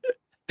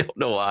don't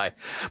know why,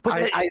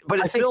 but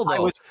it's still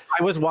though.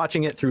 I was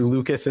watching it through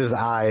Lucas's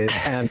eyes,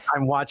 and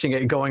I'm watching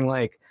it going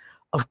like,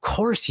 of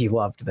course he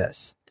loved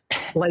this.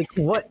 Like,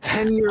 what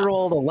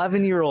 10-year-old,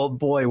 11-year-old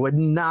boy would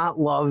not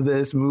love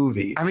this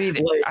movie? I mean,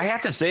 like, I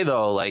have to say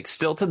though, like,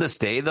 still to this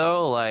day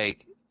though,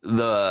 like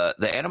the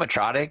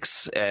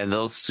animatronics and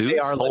those suits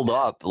hold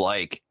up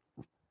like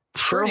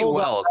pretty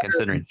well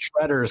considering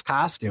Shredder's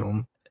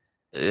costume.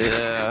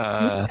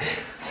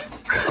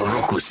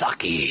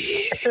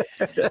 Rokusaki.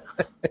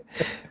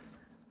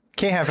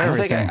 Can't have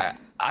everything.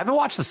 I haven't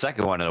watched the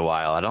second one in a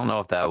while. I don't know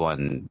if that. I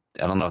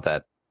don't know.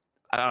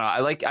 I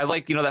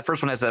like that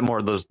first one has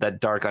that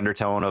dark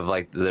undertone of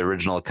like the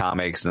original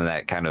comics and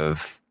that kind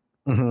of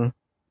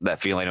that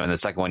feeling. And the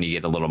second one you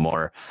get a little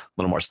more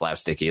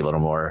slapsticky, a little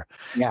more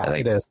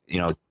it is.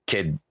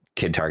 Kid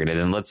targeted.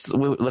 And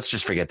let's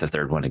just forget the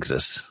third one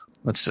exists.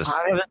 Let's just.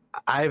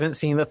 I haven't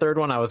seen the third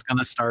one. I was going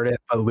to start it,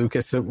 but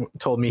Lucas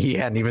told me he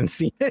hadn't even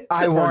seen it.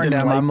 I warned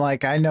him. I'm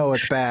like, I know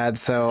it's bad.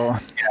 So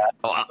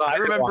yeah. I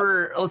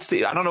remember. Let's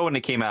see. I don't know when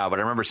it came out, but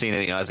I remember seeing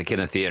it. As a kid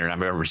in the theater, and I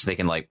remember just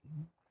thinking like,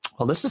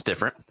 "Well, this is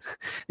different."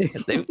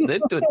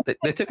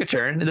 they took a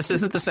turn. This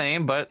isn't the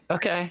same, but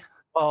okay.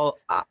 Well,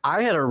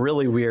 I had a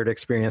really weird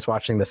experience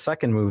watching the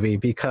second movie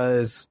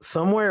because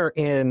somewhere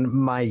in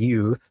my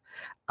youth,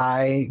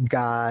 I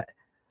got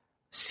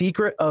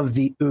Secret of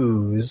the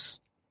Ooze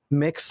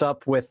mixed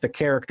up with the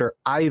character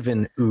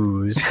Ivan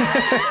Ooze.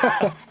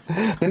 The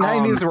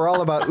 90s were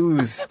all about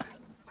ooze.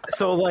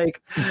 So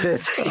like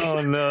this. Oh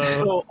no.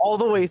 So all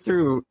the way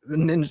through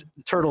Ninja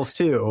Turtles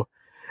 2,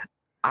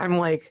 I'm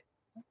like,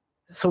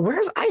 so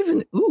where's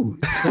Ivan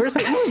Ooze? Where's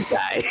the Ooze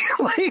guy?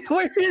 Like,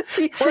 where is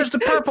he? Where's the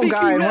purple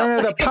guy? And when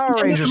are the Power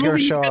Rangers going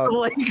to show up?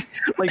 Like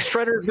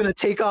Shredder's going to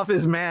take off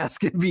his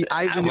mask and be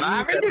Ivan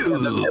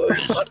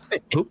Ooze.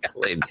 Who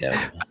played him?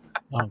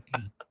 Okay.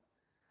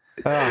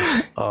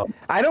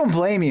 I don't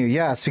blame you,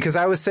 yes, because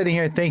I was sitting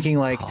here thinking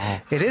like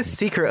it is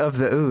Secret of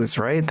the Ooze,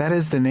 right? That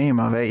is the name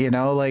of it,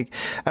 like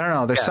I don't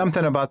know, there's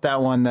something about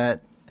that one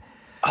that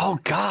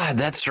God,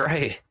 that's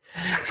right.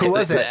 Who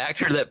was the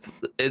actor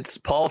it's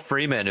Paul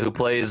Freeman who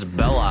plays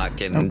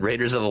Belloc in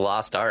Raiders of the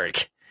Lost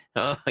Ark.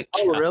 Oh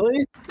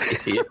really?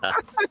 Yeah.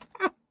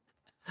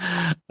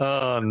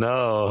 Oh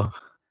no.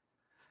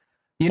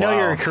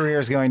 Your career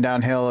is going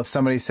downhill if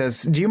somebody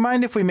says, "Do you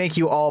mind if we make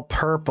you all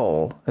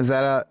purple?" Is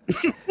that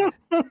and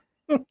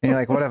you're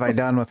like, "What have I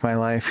done with my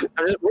life?"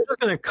 We're just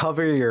going to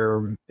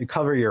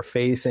cover your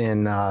face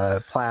in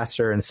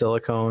plaster and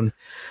silicone.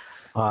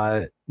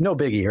 No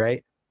biggie,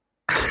 right?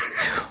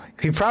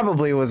 He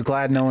probably was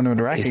glad no one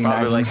would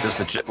recognize him. Like,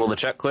 will the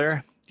check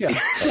clear? Yeah.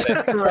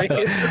 Right.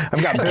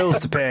 I've got bills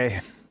to pay.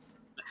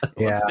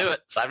 Let's do it.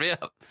 Sign me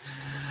up.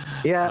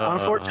 Yeah,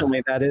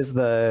 unfortunately,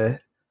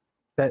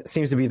 that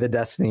seems to be the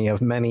destiny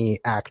of many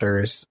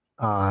actors.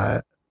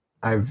 I've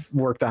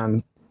worked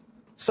on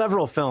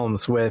several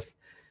films with,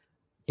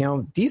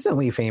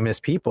 decently famous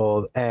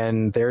people,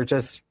 and they're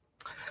just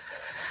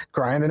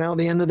grinding out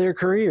the end of their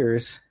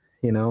careers.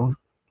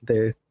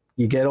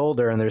 You get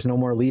older, and there's no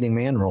more leading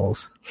man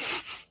roles.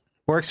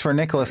 Works for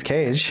Nicolas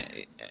Cage.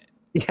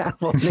 Yeah,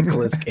 well,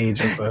 Nicolas Cage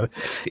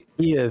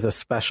is a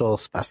special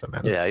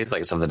specimen. Yeah, he's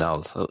like something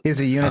else. He's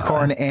a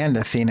unicorn and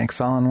a phoenix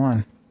all in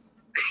one.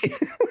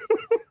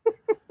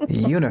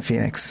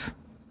 Uniphoenix.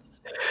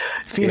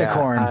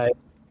 Phoenicorn. I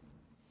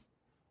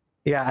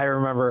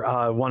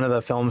remember one of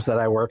the films that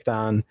I worked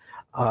on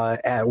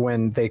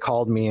when they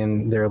called me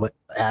and they're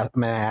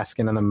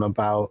asking them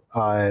about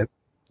what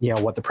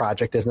the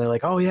project is, and they're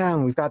like, "Oh yeah,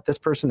 and we've got this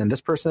person and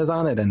this person is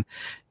on it," and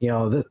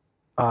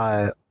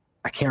I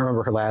can't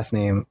remember her last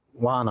name,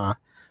 Lana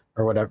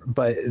or whatever,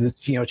 but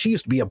she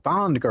used to be a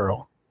Bond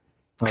girl.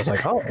 I was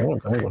like, okay,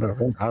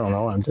 whatever. I don't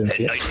know. I didn't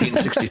see it.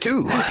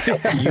 1962.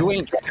 You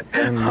ain't.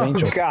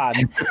 God.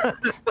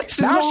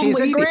 Now she's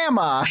a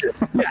grandma.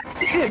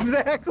 Yeah,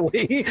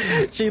 exactly.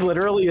 She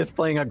literally is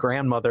playing a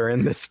grandmother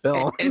in this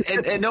film.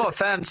 And no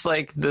offense,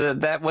 like there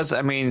was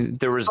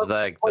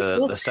like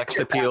the sex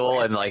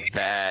appeal and like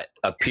that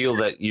appeal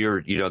that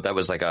that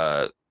was like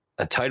a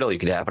title you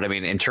could have. But I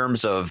mean, in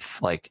terms of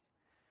like,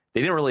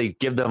 they didn't really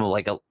give them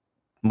like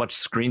much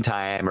screen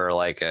time or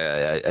like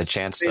a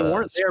chance. They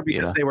weren't there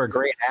because they were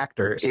great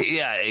actors.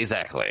 Yeah,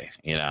 exactly.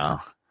 Yeah.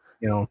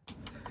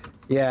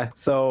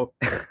 So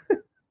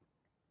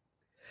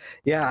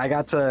yeah, I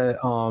got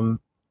to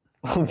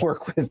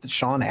work with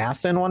Sean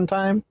Astin one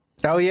time.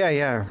 Oh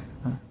yeah.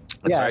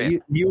 That's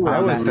right. You were.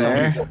 I was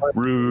there.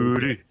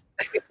 Rudy.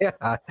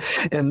 Yeah.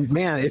 And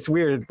man, it's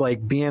weird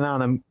like being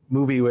on a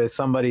movie with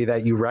somebody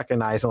that you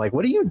recognize and like,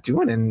 what are you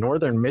doing in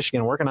Northern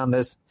Michigan working on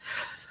this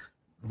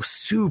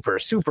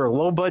super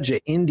low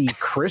budget indie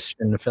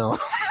Christian film?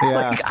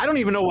 Yeah. Like, I don't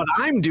even know what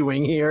I'm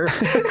doing here.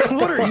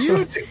 What are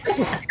you doing?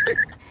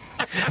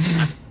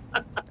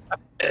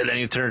 And then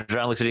he turns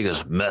around, looks at you, and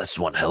goes, "Meth's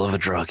one hell of a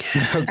drug."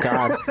 Oh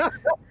God.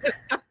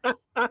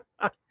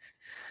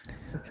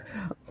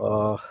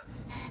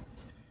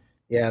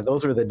 Yeah,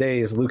 those were the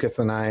days Lucas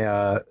and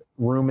I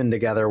rooming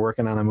together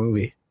working on a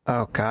movie.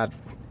 Oh God.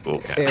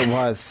 Okay. It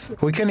was.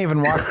 We couldn't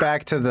even walk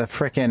back to the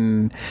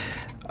frickin'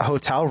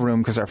 hotel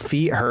room because our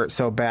feet hurt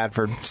so bad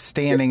for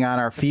standing on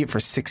our feet for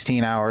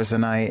 16 hours a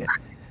night.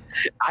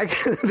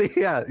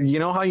 Yeah, you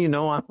know how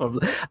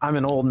I'm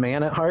an old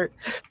man at heart?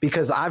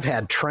 Because I've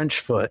had trench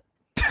foot.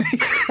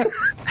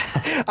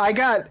 I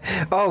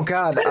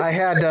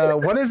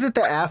had what is it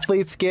the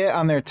athletes get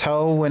on their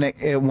toe when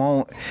it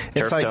won't,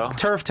 it's turf like toe.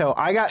 Turf toe.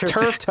 I got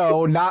turf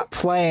toe not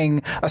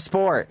playing a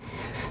sport.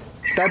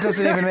 That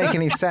doesn't even make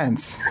any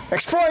sense.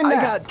 Explain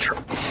that.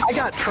 I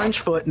got trench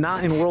foot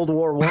not in World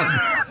War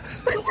I.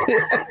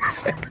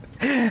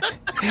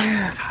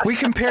 We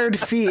compared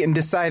feet and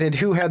decided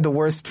who had the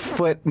worst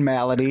foot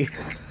malady.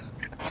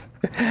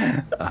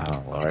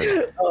 Oh,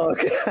 Lord. Oh,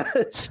 gosh.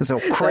 It's a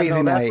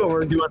crazy night. That's what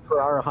we're doing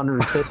for our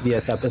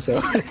 150th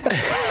episode.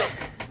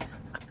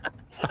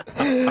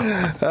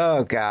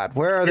 Oh, God.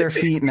 Where are their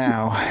feet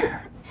now?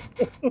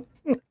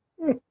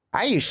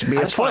 I used to be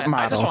a foot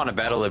model. I just want a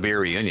Battle of the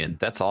Beer reunion.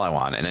 That's all I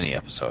want in any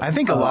episode. I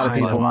think a lot of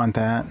people want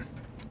that.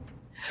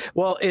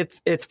 Well,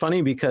 it's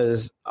funny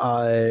because,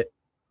 you're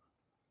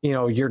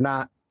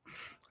not...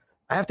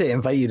 I have to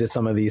invite you to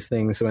some of these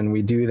things when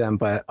we do them,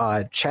 but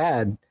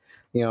Chad...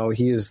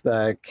 he's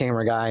the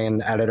camera guy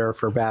and editor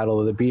for Battle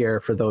of the Beer,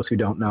 for those who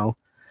don't know.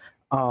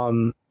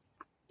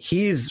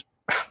 He's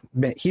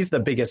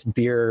the biggest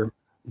beer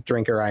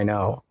drinker I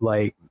know.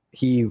 Like,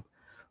 he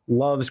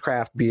loves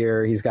craft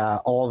beer. He's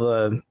got all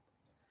the,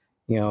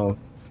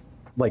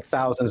 like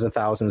thousands and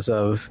thousands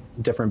of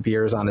different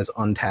beers on his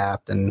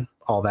Untapped and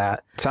all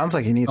that. Sounds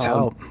like he needs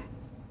help.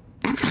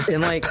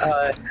 And like,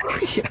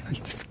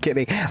 just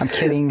kidding. I'm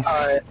kidding.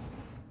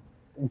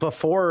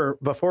 Before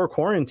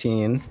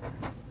quarantine,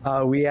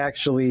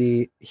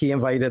 he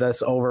invited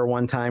us over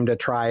one time to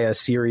try a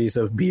series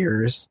of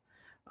beers.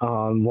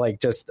 Like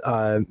just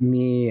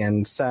me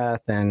and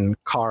Seth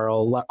and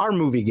Carl, our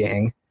movie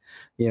gang,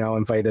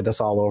 invited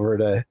us all over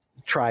to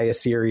try a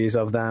series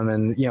of them.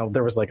 And,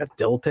 there was like a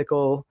dill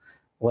pickle,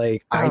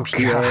 like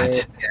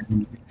IPA.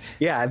 And,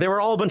 yeah, they were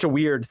all a bunch of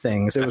weird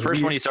things. At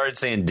first, when he started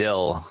saying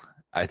dill,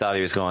 I thought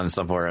he was going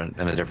somewhere in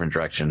a different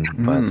direction.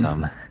 But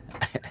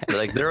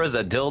like there was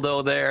a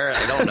dildo there.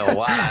 I don't know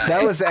why.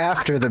 That was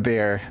after the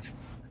beer.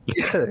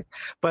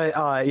 But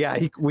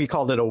we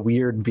called it a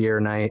weird beer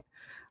night.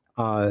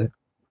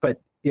 But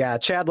yeah,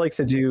 Chad likes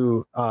to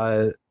do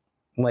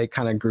like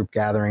kind of group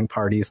gathering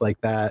parties like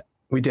that.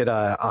 We did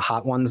a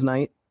Hot Ones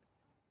night.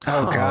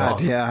 Oh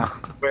God, yeah.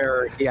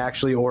 Where he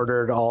actually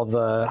ordered all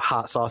the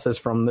hot sauces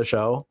from the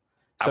show.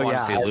 So I want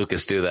to see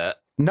Lucas do that.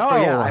 No,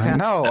 I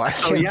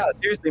can't.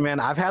 Seriously, man,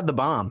 I've had the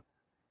bomb.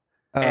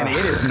 And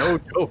it is no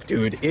joke,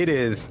 dude. It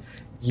is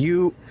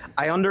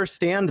I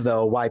understand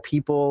though why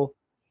people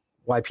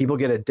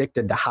get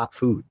addicted to hot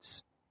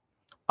foods.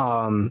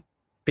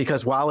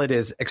 Because while it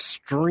is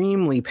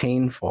extremely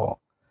painful,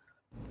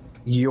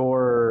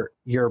 your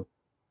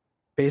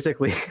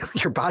basically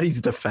your body's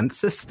defense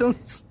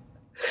systems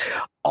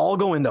all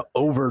go into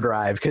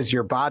overdrive because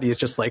your body is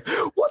just like,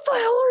 what the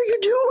hell are you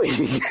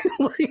doing?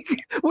 Like,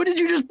 what did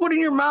you just put in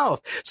your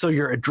mouth? So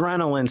your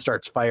adrenaline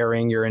starts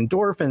firing, your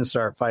endorphins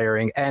start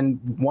firing, and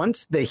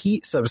once the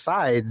heat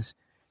subsides,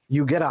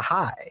 you get a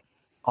high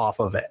off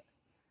of it.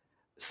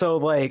 So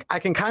like, I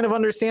can kind of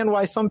understand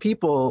why some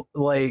people,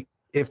 like,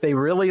 if they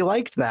really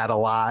liked that a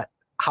lot,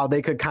 how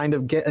they could kind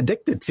of get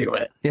addicted to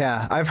it.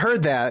 Yeah, I've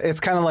heard that. It's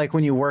kind of like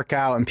when you work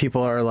out and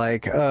people are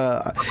like,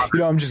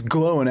 I'm just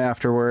glowing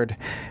afterward.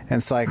 And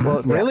it's like,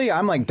 well, really?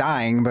 I'm like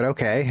dying, but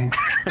okay.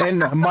 And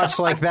much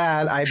like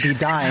that, I'd be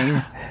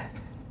dying.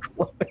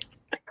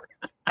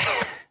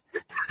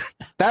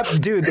 That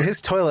dude, his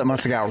toilet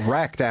must have got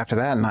wrecked after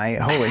that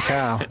night. Holy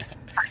cow.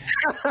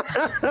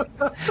 Well,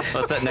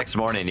 it's that next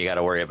morning you got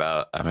to worry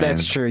about. I mean,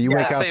 that's true. You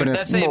wake up and it's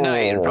that same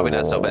night, probably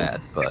not so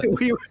bad. But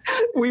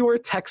we were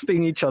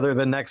texting each other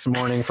the next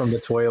morning from the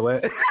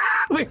toilet.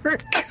 I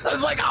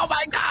was like, "Oh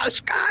my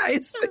gosh,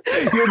 guys!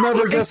 You'll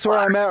never guess where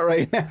I'm at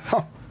right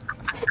now."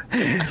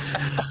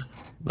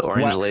 The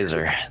orange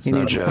laser. It's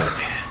no joke.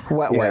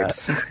 Wet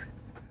wipes.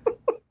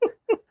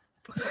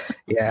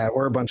 Yeah,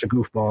 we're a bunch of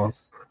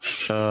goofballs.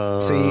 So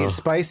you eat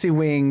spicy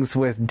wings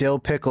with dill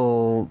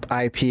pickle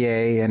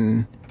IPA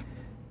and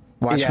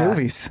watch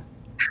movies.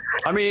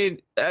 I mean,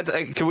 I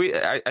think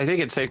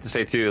it's safe to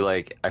say too.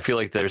 Like, I feel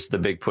like there's the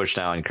big push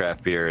now in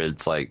craft beer.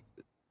 It's like,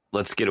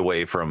 let's get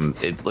away from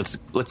it. Let's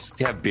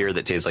have beer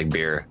that tastes like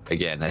beer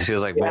again. It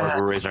feels like more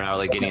breweries are now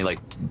like getting like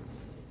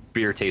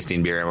beer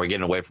tasting beer, and we're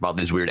getting away from all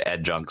these weird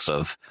adjuncts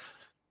of.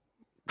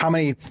 How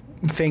many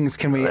things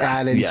can we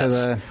add into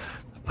the?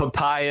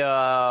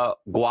 Papaya,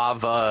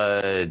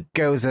 guava,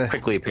 goza,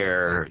 prickly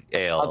pear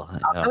ale.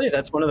 I'll tell you,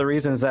 that's one of the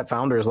reasons that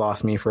Founders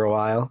lost me for a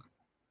while.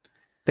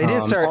 They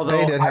did start.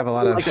 They did have a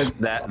lot of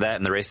that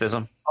and the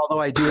racism. Although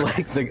I do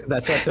like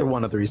that's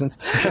one of the reasons.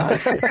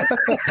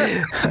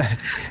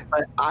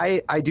 But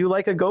I do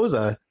like a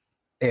goza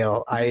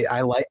ale.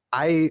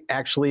 I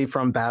actually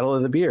from Battle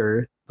of the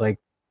Beer, like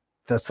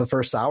that's the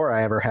first sour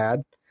I ever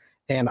had,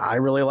 and I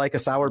really like a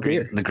sour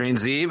beer. The Green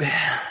Zeeb.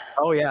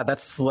 Oh yeah,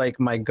 that's like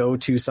my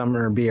go-to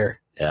summer beer.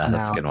 Yeah,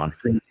 that's a good one.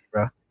 Green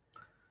Zebra.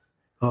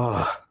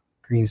 Oh,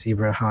 Green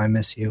Zebra, how I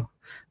miss you.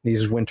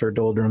 These winter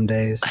doldrum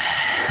days.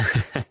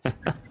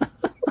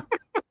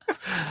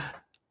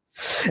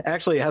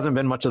 Actually, it hasn't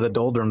been much of the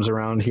doldrums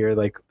around here.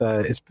 Like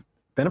it's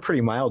been a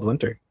pretty mild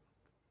winter.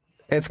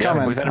 It's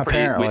coming. We've had a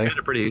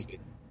pretty easy.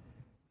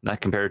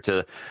 Not compared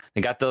to they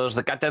got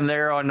them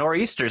there on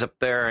nor'easters up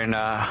there, and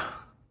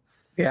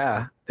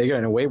yeah, they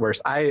got way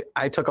worse. I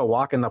took a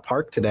walk in the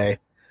park today.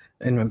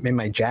 In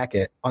my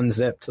jacket,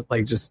 unzipped,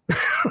 like just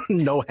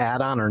no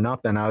hat on or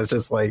nothing. I was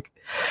just like,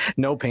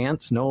 no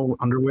pants, no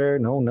underwear,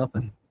 no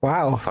nothing.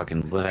 Wow,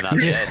 fucking living on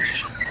the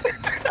edge.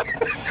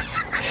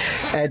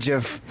 edge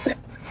of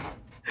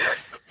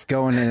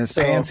going in his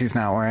pants he's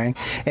not wearing.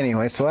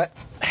 Anyways, what?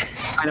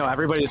 I know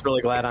everybody's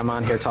really glad I'm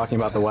on here talking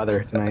about the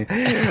weather tonight.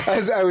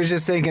 I was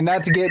just thinking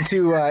not to get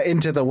too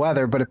into the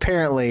weather, but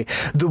apparently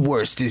the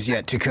worst is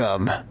yet to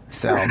come.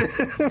 So,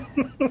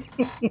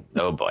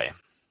 oh boy,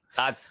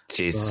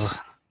 jeez.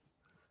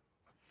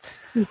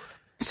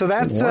 So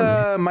that's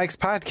Mike's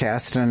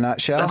podcast in a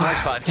nutshell.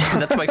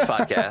 That's Mike's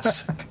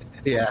podcast.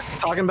 Yeah,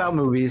 talking about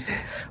movies,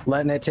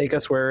 letting it take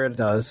us where it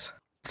does.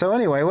 So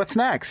anyway, what's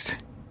next?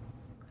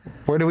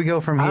 Where do we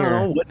go from here? I don't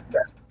know what to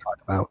talk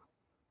about.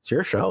 It's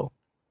your show.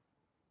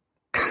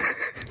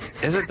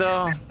 Is it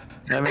though?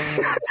 I mean,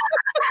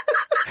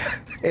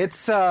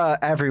 it's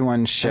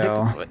everyone's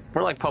show.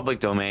 We're like public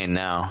domain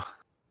now.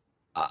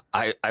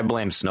 I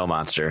blame Snow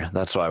Monster.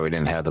 That's why we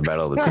didn't have the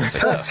Battle of the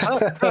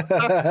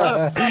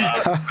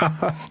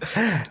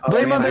Bears.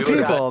 Blame other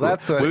people.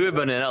 That's what we would have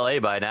been in LA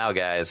by now,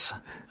 guys.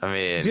 I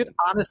mean, dude,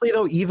 honestly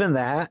though, even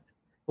that,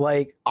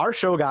 like, our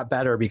show got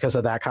better because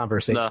of that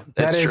conversation. No,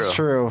 that is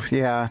true.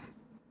 Yeah.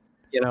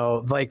 You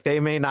know, like, they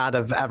may not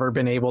have ever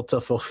been able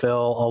to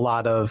fulfill a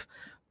lot of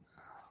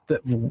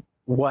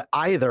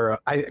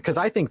because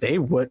I think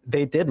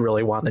they did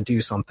really want to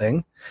do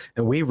something,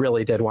 and we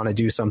really did want to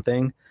do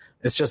something.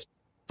 It's just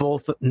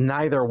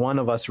neither one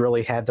of us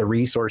really had the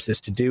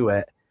resources to do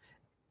it,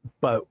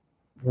 but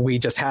we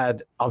just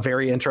had a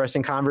very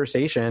interesting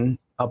conversation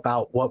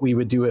about what we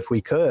would do if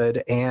we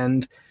could,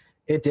 and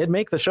it did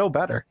make the show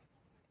better.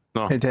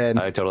 No, it did.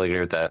 I totally agree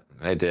with that.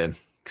 It did.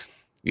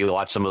 You go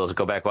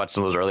back, watch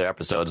some of those earlier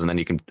episodes, and then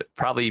you can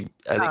probably.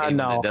 I think anyone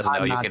that doesn't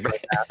know, you can.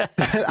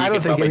 I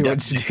don't think anyone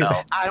should do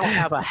that. I don't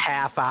have a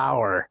half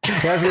hour.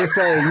 I was gonna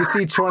say, you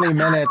see 20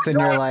 minutes, and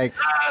you're like,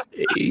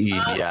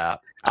 yeah.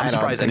 I'm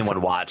surprised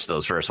anyone watched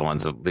those first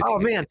ones. Oh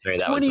man,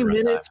 20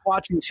 minutes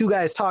watching two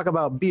guys talk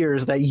about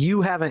beers that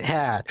you haven't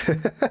had.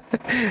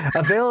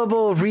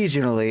 Available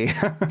regionally.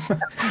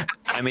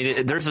 I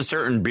mean, there's a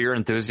certain beer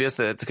enthusiast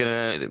that's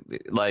gonna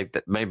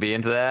that may be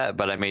into that,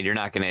 but I mean, you're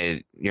not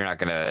gonna.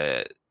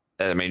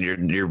 I mean,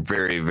 you're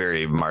very,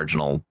 very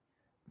marginal.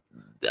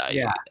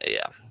 Yeah.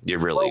 You're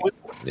really.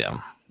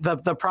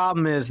 The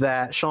problem is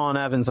that Sean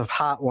Evans of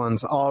Hot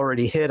Ones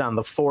already hit on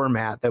the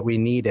format that we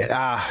needed.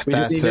 We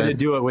just needed to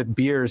do it with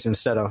beers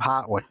instead of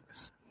hot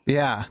wings.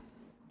 Yeah.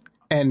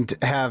 And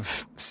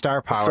have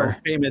star power.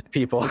 So famous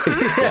people.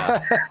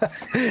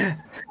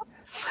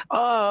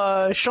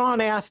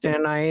 Sean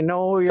Astin, I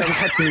know you're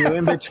catching you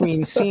in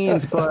between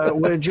scenes, but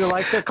would you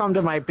like to come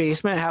to my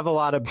basement, have a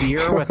lot of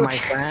beer with my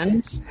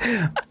friends?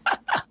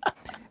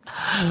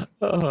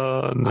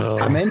 Oh, no.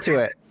 I'm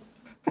into it.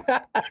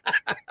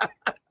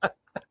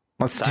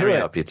 Let's do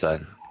it. Up,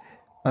 pizza.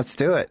 Let's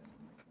do it.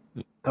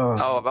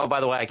 Oh, by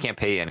the way, I can't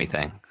pay you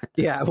anything.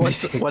 Yeah,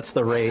 what's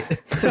the rate?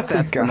 That's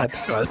the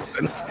next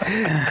question.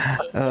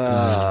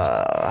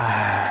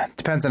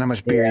 Depends on how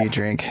much beer you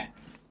drink.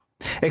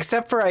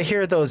 Except for I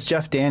hear those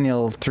Jeff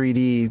Daniel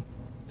 3D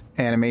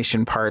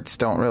animation parts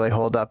don't really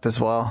hold up as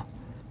well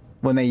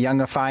when they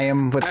youngify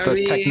him with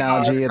the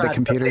technology of the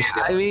computers.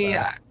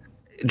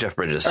 Jeff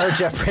Bridges. Or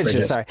Jeff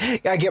Bridges, sorry.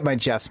 I get my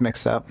Jeffs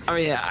mixed up. I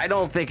mean, I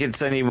don't think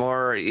it's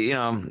anymore. You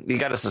know, you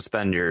got to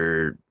suspend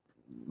your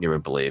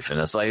belief. And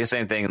it's like the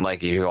same thing,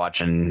 like you're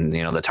watching, the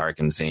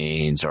Tarkin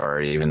scenes,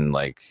 or even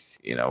like,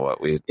 what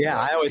we. Yeah,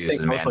 I always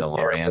think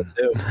Mandalorian.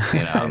 Too.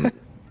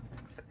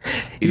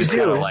 You just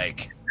gotta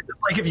like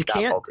if you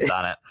can't focus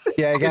on it.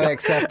 Yeah, you got to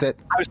accept it.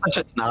 I was such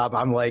a snob.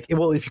 I'm like,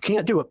 well, if you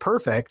can't do it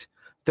perfect,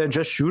 then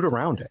just shoot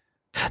around it.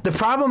 The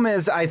problem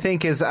is, I've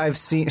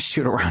seen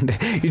shoot around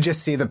it. You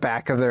just see the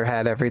back of their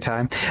head every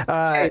time.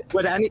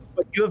 Would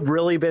you have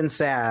really been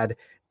sad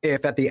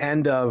if at the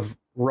end of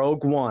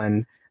Rogue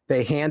One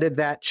they handed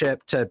that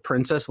chip to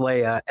Princess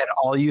Leia and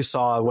all you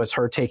saw was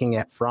her taking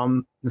it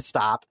from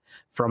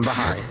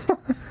behind?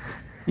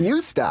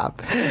 You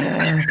stop.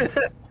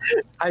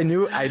 I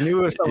knew it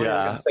was something.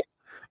 Yeah.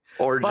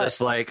 Or just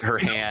like her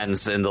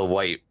hands in the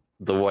white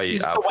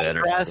outfit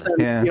or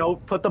something.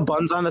 And, put the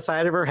buns on the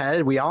side of her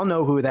head. We all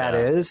know who that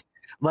is.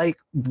 Like,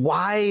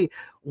 why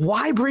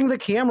bring the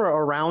camera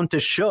around to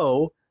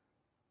show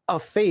a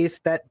face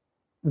that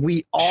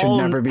we all should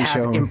never be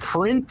shown,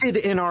 imprinted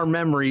in our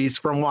memories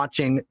from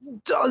watching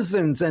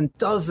dozens and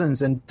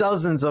dozens and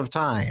dozens of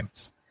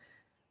times,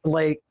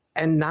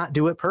 and not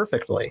do it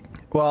perfectly?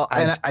 Well,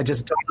 I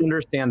just don't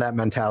understand that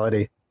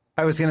mentality.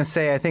 I was going to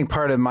say, I think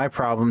part of my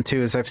problem,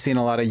 too, is I've seen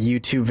a lot of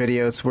YouTube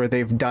videos where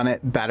they've done it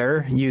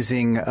better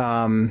using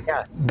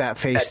that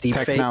face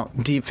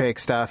deepfake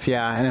stuff.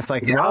 Yeah. And it's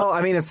like, well,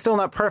 I mean, it's still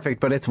not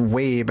perfect, but it's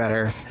way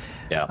better.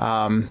 Yeah.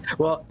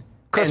 Well,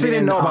 of course, we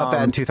didn't know about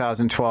that in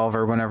 2012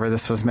 or whenever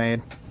this was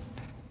made.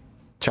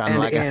 John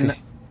Legacy. In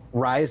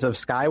Rise of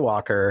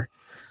Skywalker,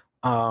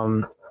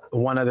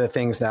 one of the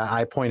things that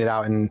I pointed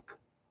out, and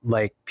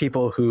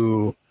people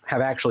who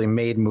have actually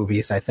made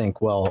movies, I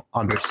think, will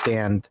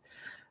understand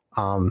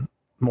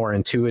more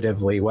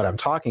intuitively what I'm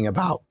talking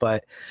about,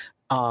 but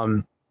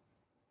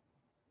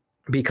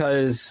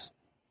because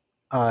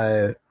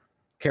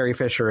Carrie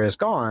Fisher is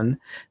gone,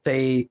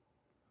 they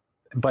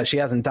but she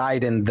hasn't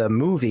died in the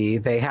movie.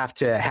 They have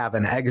to have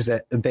an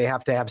exit. They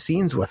have to have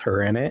scenes with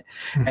her in it.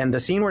 And the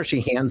scene where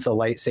she hands the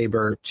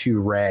lightsaber to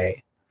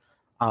Rey,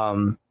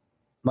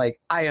 like,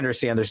 I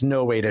understand there's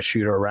no way to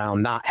shoot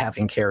around not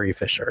having Carrie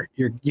Fisher.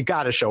 You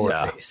got to show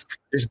her face.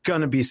 There's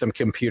going to be some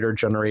computer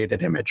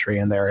generated imagery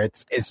in there.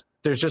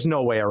 There's just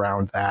no way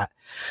around that.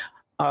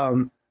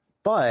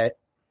 But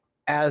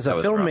as a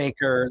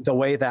filmmaker, the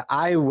way that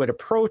I would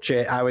approach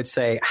it, I would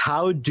say,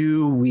 how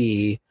do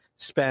we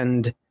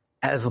spend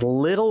as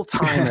little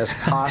time as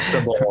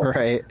possible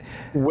right.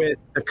 with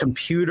the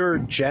computer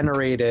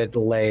generated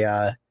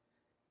Leia,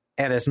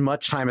 and as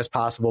much time as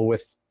possible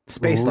with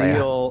space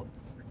real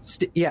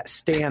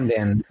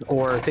stand-ins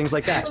or things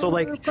like that. So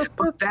like,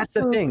 but that's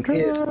the thing,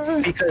 is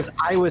because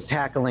I was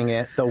tackling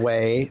it the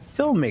way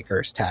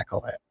filmmakers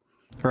tackle it.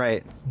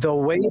 Right. The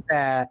way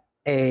that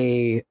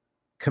a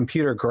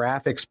computer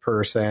graphics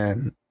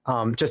person,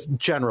 just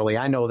generally,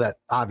 I know that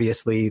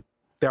obviously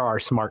there are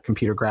smart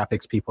computer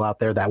graphics people out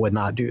there that would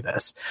not do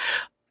this.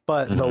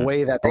 But the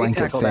way that they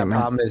tackle that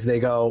problem is they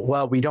go,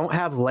 well, we don't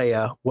have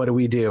Leia. What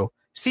do?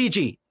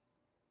 CG.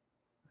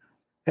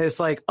 And it's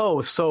like,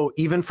 oh, so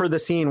even for the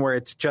scene where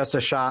it's just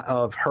a shot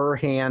of her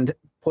hand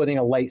putting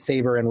a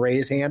lightsaber in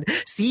Rey's hand,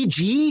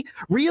 CG?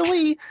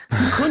 Really? You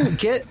couldn't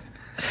get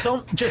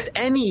just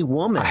any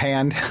woman a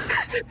hand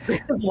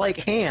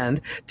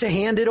hand to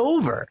hand it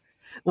over.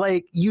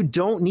 Like, you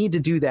don't need to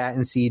do that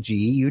in CG.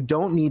 You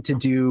don't need to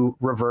do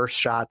reverse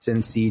shots in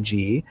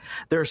CG.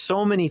 There are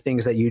so many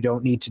things that you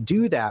don't need to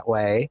do that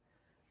way,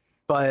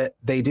 but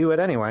they do it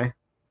anyway.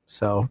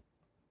 So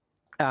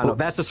I don't know.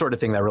 That's the sort of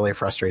thing that really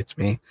frustrates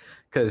me,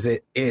 because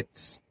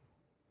it's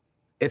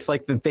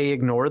like that they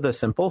ignore the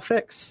simple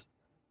fix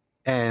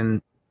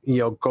and,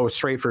 go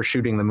straight for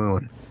shooting the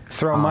moon.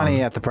 Throw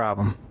money at the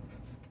problem.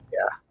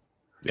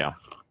 Yeah.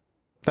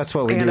 That's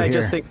what we do. And I here.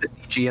 just think the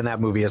CG in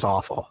that movie is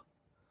awful.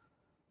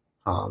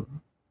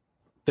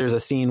 There's a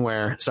scene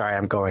where, sorry,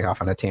 I'm going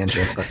off on a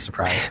tangent, but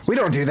surprise. We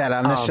don't do that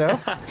on this show.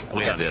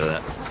 We don't do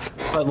that.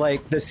 But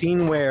like the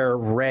scene where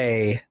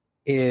Rey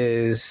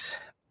is,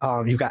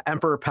 you've got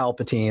Emperor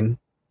Palpatine,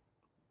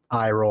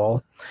 eye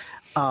roll.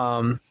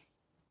 I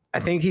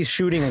think he's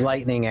shooting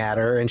lightning at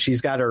her, and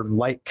she's got her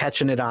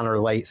catching it on her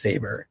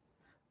lightsaber,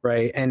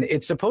 right? And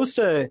it's supposed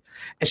to,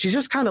 and she's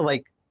just kind of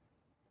like,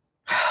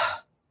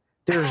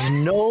 there's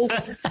no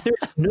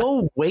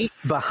weight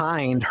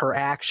behind her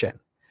action.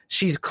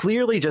 She's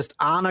clearly just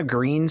on a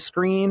green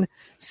screen,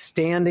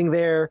 standing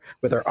there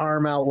with her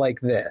arm out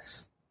like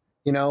this.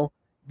 She's not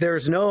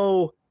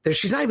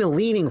even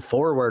leaning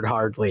forward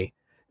hardly.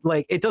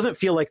 Like, it doesn't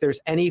feel like there's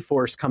any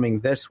force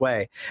coming this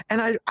way.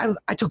 And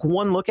I took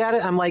one look at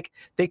it. I'm like,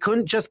 they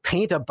couldn't just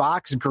paint a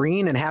box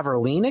green and have her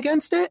lean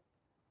against it?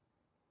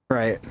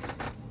 Right.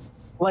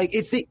 Like,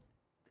 it's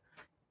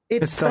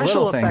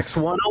special effects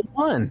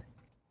 101.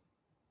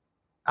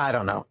 I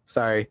don't know.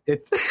 Sorry.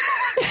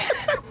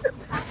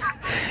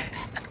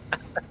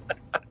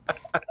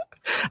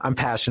 I'm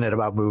passionate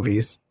about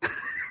movies.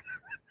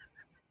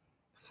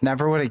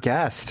 Never would have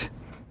guessed.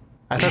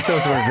 I thought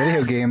those were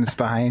video games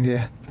behind you.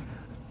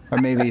 Or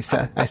maybe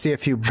I see a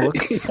few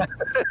books,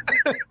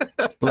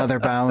 leather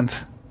bound.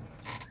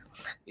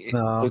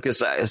 No.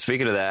 Lucas,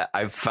 speaking of that,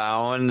 I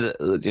found,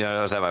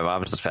 I was at my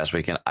mom's this past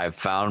weekend. I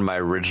found my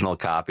original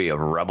copy of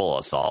Rebel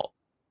Assault.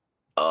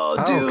 Oh,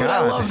 dude, God.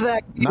 I love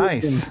that game.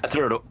 Nice. I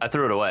threw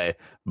it away,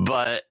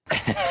 but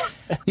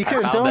you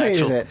could have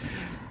donated it.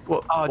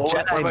 Well,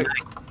 Jedi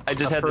I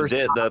just had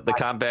the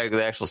compact,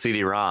 the actual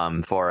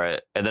CD-ROM for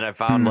it, and then I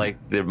found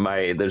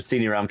the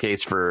CD-ROM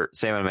case for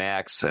Sam &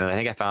 Max, and I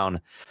think I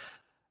found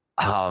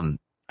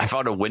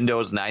a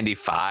Windows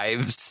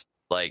 95's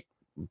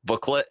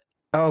booklet.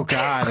 Oh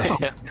God!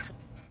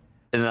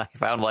 And then I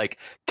found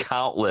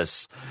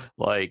countless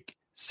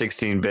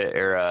 16-bit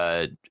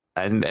era,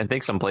 and I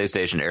think some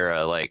PlayStation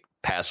era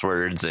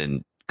passwords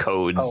and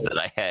codes that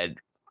I had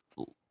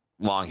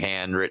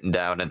longhand written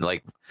down, and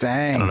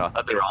dang, I don't know, I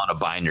thought they were all in a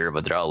binder,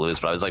 but they're all loose.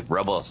 But I was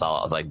Rebel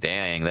Assault. I was like,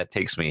 dang, that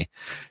takes me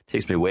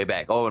way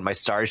back. Oh, and my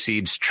Star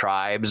Siege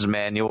Tribes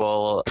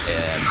manual,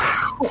 and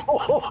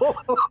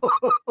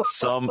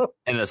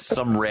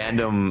some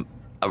random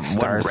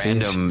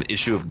random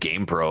issue of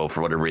GamePro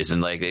for whatever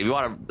reason. If you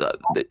want to,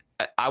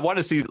 I want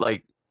to see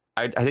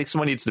I think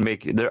someone needs to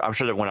make. I'm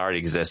sure that one already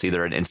exists,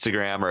 either an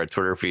Instagram or a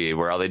Twitter feed,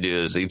 where all they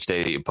do is each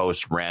day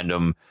post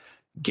random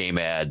game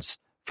ads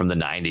from the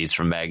 90s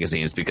from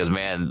magazines, because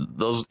man,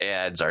 those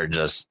ads are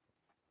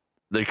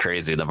they're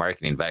crazy. The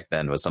marketing back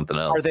then was something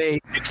else. Are they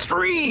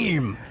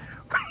extreme?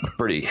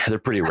 They're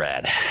pretty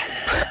rad.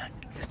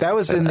 That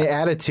was in the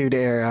Attitude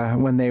Era,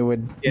 when they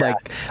would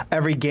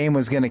every game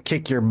was going to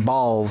kick your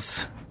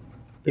balls.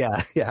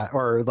 Yeah,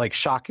 or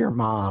shock your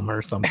mom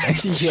or something.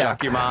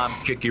 Shock your mom,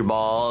 kick your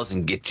balls,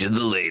 and get you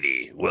the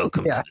lady.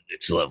 Welcome to the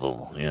next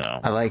level.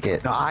 I like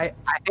it. No, I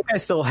think I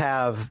still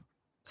have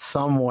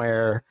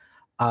somewhere.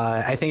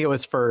 I think it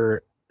was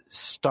for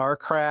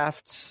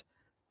StarCraft's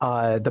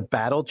the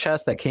battle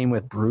chest that came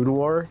with Brood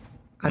War.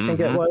 I think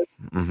it was,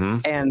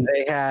 and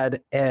they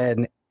had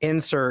an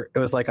insert. It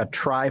was like a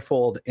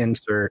trifold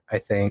insert, I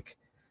think.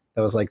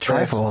 That was like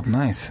trifold,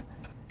 nice.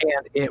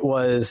 And it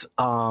was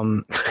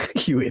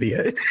you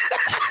idiot.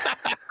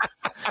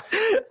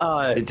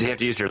 Did you have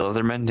to use your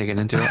Leatherman to get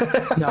into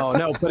it?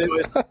 No, but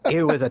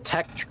it was a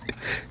tech tree.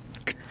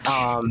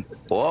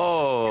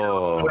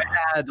 Whoa! It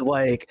had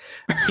like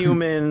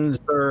humans,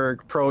 Zerg,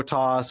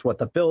 Protoss, what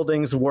the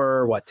buildings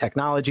were, what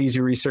technologies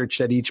you researched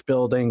at each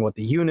building, what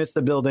the units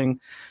the building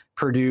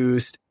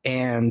produced,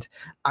 and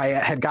I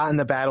had gotten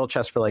the battle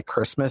chest for like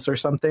Christmas or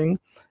something,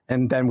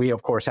 and then we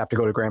of course have to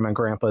go to Grandma and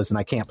Grandpa's, and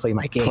I can't play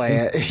my game. Play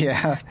it,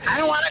 yeah. I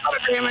don't want to go to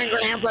Grandma and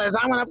Grandpa's.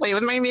 I want to play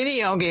with my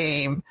video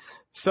game.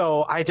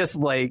 So I just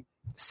like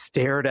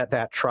stared at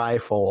that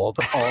trifold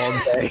all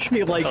day.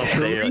 Like,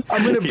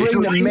 I'm going to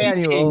bring the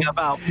manual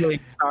about playing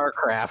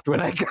StarCraft when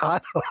I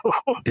got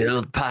home.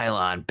 Build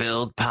pylon,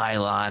 build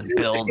pylon,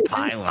 build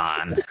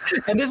pylon.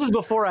 And this is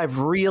before I've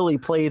really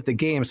played the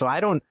game, so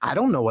I don't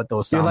know what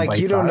those sound bites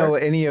you don't are. know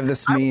what any of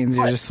this means.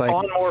 You're just like,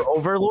 on more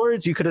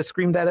overlords. You could have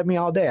screamed that at me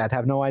all day. I'd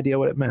have no idea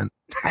what it meant.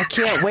 I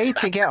can't wait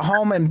to get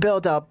home and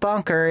build a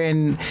bunker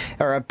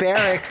or a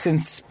barracks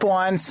and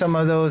spawn some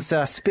of those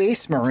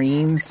space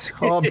marines.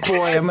 Oh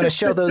boy, I'm going to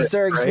show those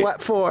Zergs right?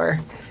 What for.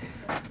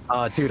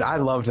 Dude, I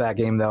loved that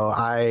game though.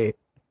 I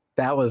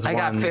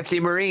got 50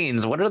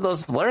 Marines. What are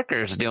those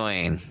lurkers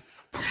doing?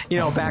 You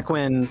know, back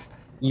when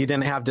you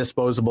didn't have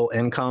disposable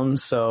income,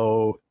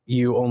 so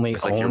you only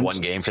owned your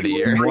one game for the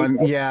year.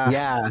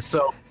 Yeah.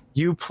 So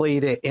you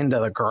played it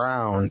into the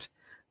ground,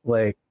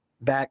 like.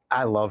 That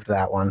I loved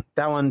that one.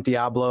 That one,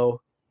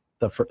 Diablo,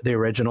 the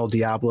original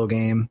Diablo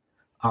game.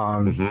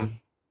 X-Wing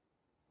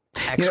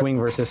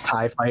versus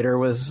TIE Fighter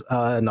was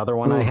another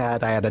one I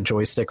had. I had a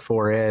joystick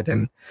for it,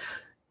 and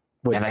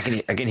I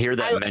can hear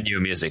that menu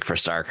music for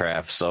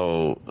StarCraft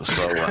so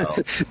well.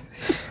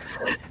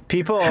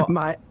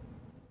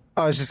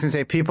 I was just gonna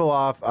say, people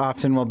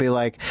often will be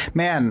like,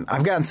 "Man,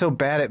 I've gotten so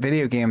bad at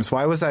video games.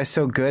 Why was I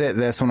so good at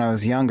this when I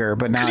was younger?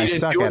 But now I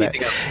suck at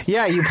it."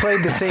 Yeah, you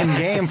played the same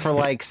game for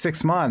like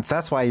 6 months.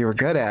 That's why you were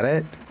good at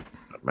it.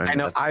 I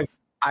know.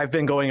 I've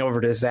been going over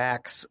to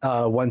Zach's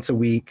once a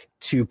week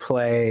to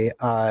play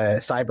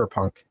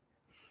Cyberpunk.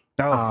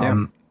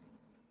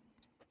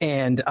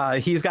 And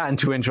he's gotten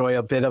to enjoy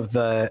a bit of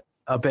the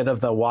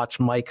watch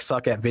Mike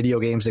suck at video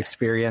games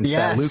experience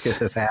that Lucas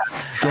has had.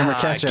 Gamer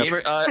Ketchup.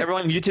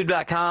 Everyone,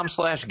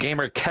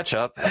 youtube.com/Gamer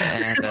Ketchup.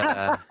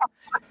 And,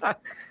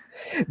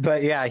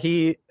 but yeah, I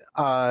think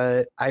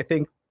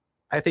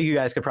you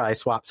guys could probably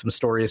swap some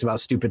stories about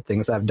stupid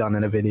things I've done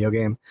in a video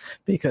game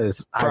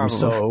because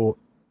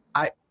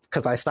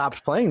because I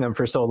stopped playing them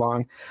for so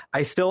long.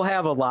 I still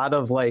have a lot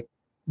of like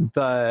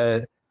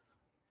some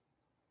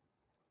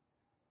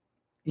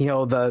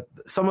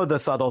of the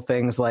subtle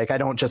things, like I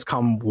don't just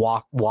come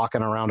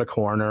walking around a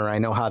corner. I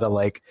know how to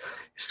like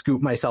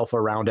scoop myself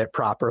around it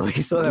properly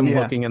so that I'm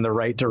looking in the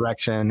right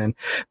direction.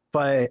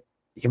 But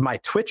my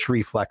twitch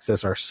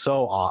reflexes are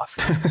so off.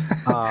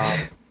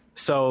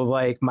 So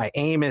like my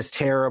aim is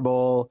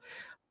terrible.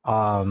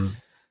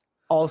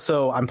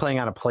 Also, I'm playing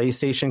on a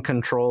PlayStation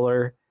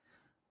controller,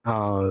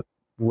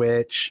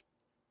 which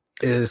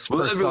is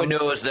everyone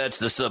knows that's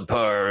the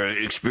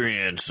subpar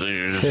experience.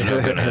 You're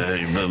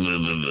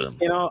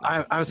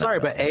I'm sorry,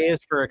 but A is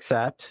for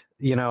accept.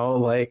 You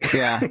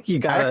you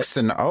got X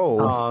and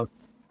O.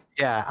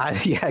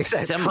 Exactly.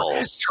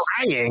 Symbols.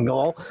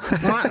 Triangle.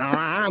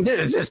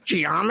 Is this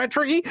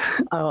geometry?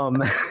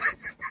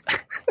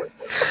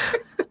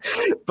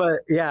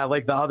 But yeah,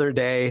 like the other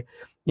day,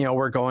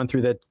 we're going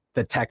through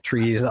the tech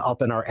trees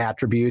up in our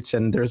attributes,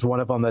 and there's one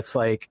of them that's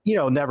like,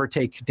 never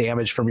take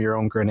damage from your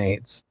own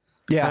grenades.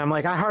 Yeah, and I'm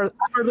like, I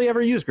hardly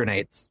ever use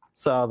grenades,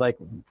 so like,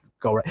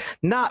 go right.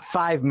 Not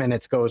 5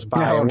 minutes goes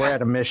by, and we're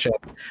at a mission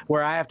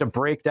where I have to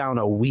break down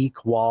a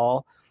weak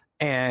wall,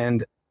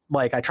 and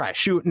like I try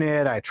shooting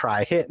it, I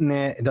try hitting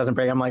it, it doesn't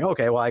break. I'm like,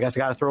 okay, well, I guess I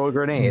got to throw a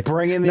grenade.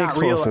 Bring in the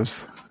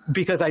explosives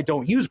because I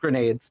don't use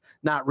grenades,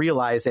 not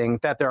realizing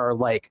that there are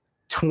like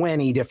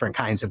 20 different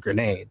kinds of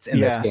grenades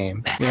in this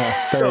game.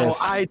 Yeah, so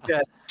I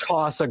just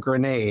toss a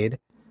grenade.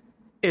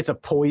 It's a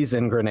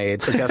poison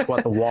grenade, so guess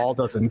what? The wall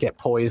doesn't get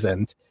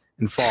poisoned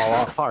and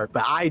fall apart,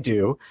 but I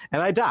do,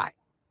 and I die.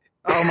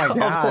 Oh my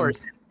god! Of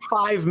course,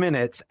 5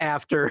 minutes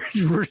after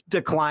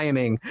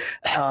declining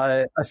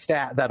a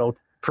stat that'll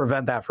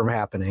prevent that from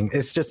happening.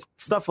 It's just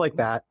stuff like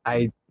that.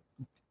 I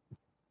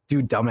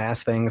do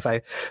dumbass things.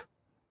 I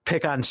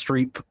pick on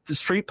street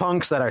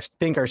punks that I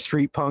think are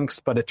street punks,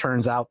 but it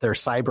turns out they're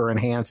cyber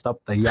enhanced up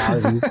the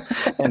yazoo,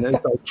 and then they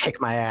kick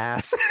my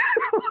ass.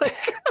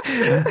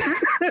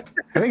 I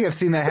think I've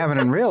seen that happen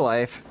in real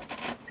life.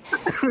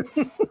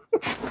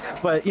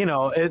 But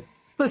it's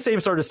the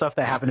same sort of stuff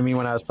that happened to me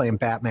when I was playing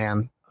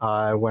Batman.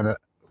 When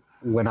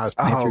I was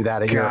playing through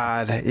that.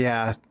 God,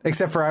 yeah.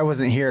 Except for I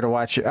wasn't here to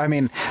watch it. I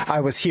mean,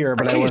 I was here,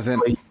 but I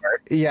wasn't.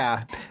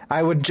 Yeah,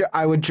 I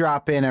would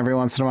drop in every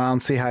once in a while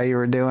and see how you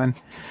were doing.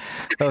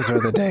 Those were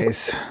the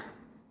days.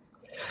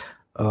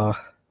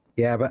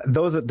 Yeah, but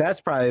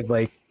that's probably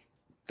like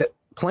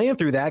playing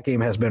through that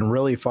game has been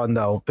really fun,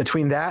 though.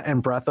 Between that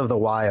and Breath of the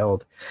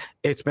Wild,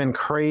 it's been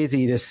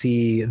crazy to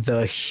see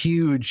the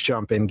huge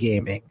jump in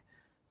gaming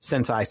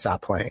since I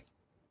stopped playing.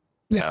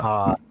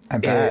 Yeah, I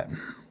bet.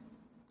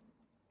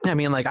 I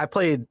mean, like I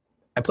played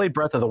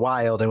Breath of the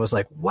Wild and was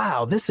like,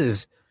 wow, this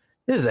is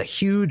a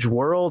huge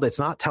world. It's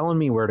not telling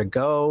me where to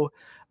go.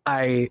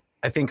 I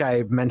think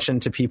I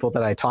mentioned to people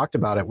that I talked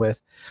about it with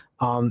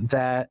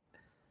that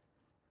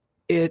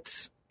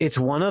it's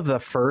one of the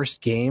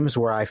first games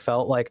where I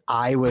felt like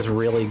I was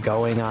really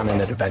going on an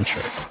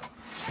adventure.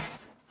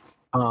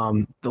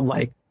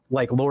 Like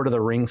Lord of the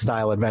Rings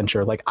style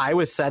adventure. Like I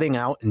was setting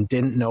out and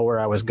didn't know where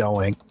I was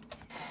going.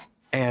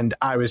 And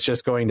I was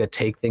just going to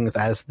take things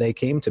as they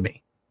came to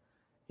me,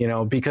 you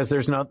know, because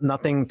there's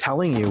nothing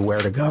telling you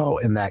where to go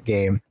in that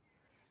game.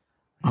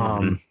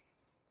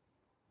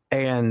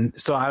 And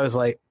so I was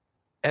like,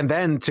 and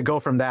then to go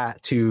from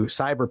that to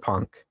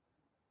Cyberpunk,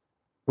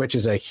 which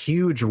is a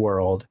huge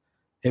world,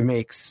 it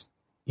makes,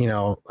 you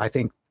know, I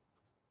think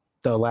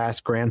the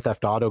last Grand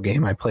Theft Auto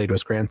game I played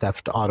was Grand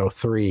Theft Auto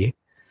 3.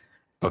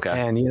 Okay.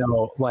 And, you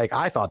know, like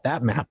I thought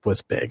that map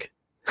was big.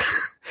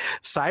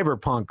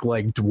 Cyberpunk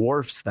like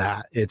dwarfs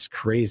that. It's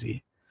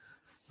crazy.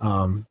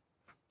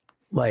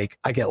 Like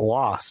I get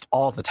lost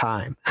all the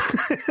time.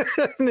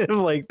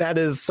 Like that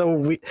is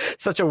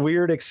such a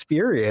weird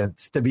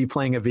experience to be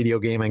playing a video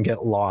game and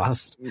get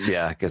lost.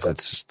 Yeah, because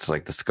it's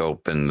like the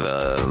scope and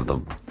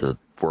the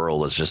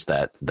world is just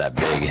that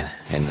big in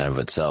and of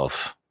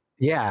itself.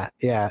 Yeah,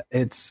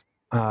 it's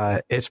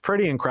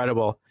pretty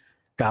incredible.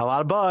 Got a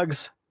lot of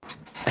bugs.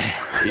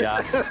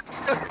 Yeah.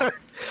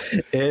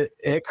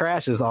 It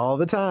crashes all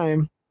the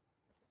time,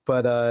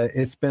 but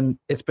it's been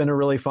a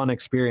really fun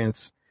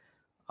experience.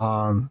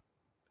 And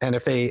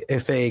if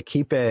they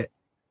keep it,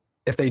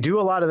 if they do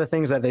a lot of the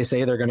things that they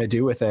say they're going to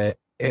do with it,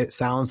 it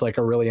sounds like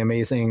a really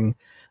amazing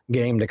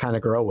game to kind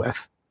of grow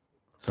with.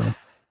 So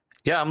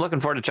yeah, I'm looking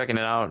forward to checking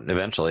it out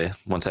eventually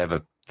once I have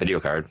a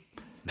video card.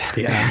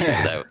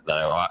 Yeah.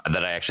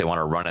 that I actually want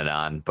to run it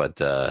on,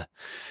 but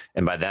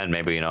and by then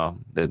maybe, you know,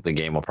 the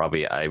game will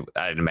probably, I'd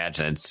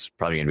imagine it's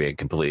probably going to be a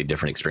completely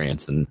different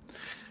experience than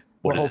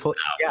what hopefully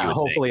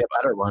a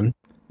better one.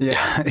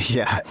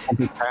 Yeah.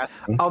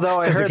 Although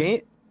I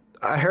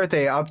heard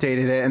they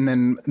updated it, and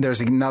then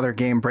there's another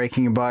game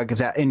breaking a bug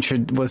that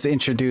was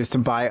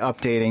introduced by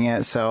updating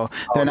it. So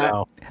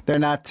they're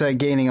not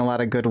gaining a lot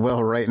of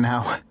goodwill right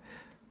now.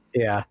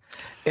 Yeah,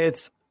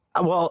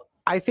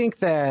 I think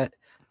that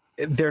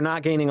they're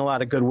not gaining a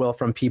lot of goodwill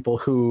from people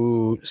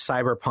who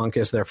Cyberpunk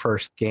is their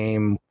first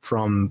game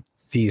from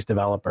these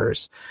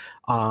developers.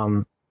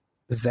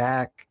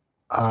 Zach,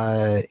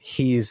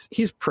 he's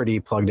pretty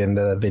plugged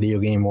into the video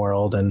game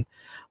world and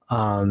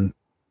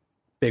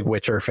big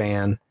Witcher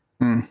fan.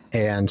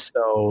 And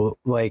so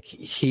like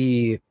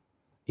he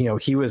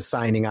was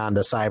signing on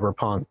to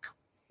Cyberpunk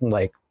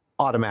like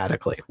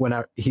automatically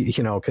when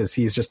because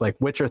he's just like,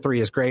 Witcher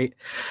 3 is great.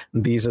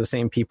 These are the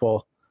same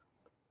people.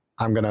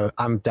 I'm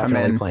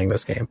definitely playing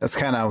this game. That's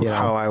kind of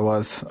how I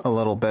was a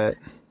little bit.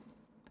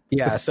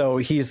 Yeah. So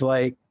he's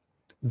like,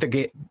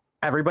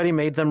 everybody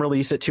made them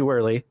release it too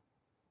early,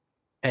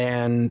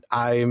 and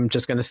I'm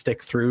just going to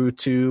stick through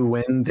to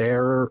when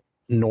their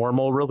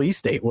normal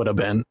release date would have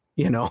been,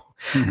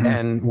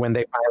 and when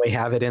they finally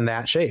have it in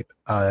that shape.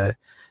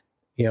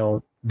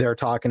 They're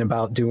talking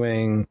about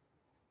doing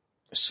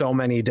so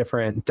many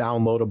different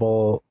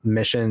downloadable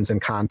missions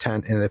and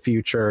content in the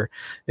future.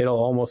 It'll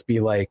almost be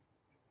like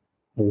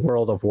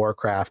World of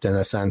Warcraft in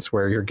a sense,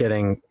 where you're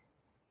getting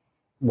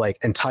like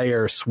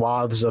entire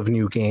swaths of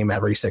new game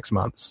every 6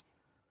 months.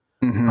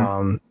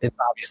 It's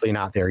obviously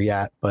not there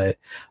yet, but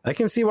I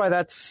can see why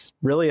that's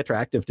really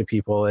attractive to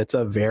people. It's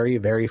a very,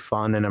 very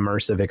fun and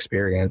immersive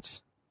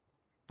experience.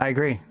 I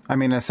agree. I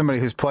mean, as somebody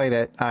who's played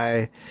it,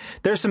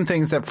 there's some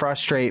things that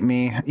frustrate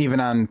me, even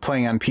on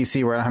playing on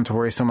PC, where I don't have to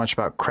worry so much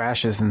about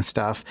crashes and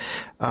stuff.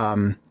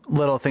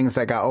 Little things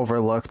that got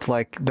overlooked,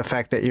 like the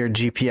fact that your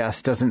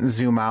GPS doesn't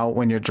zoom out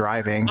when you're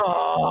driving.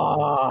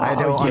 I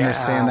don't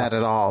understand that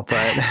at all.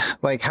 But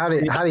like, how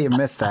do you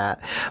miss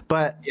that?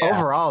 But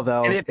overall,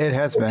 though, it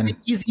has been the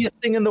easiest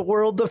thing in the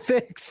world to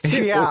fix.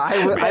 Yeah,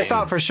 I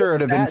thought for sure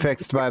it would have been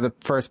fixed by the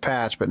first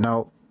patch, but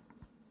no.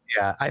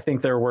 Yeah, I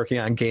think they're working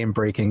on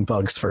game-breaking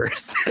bugs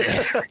first.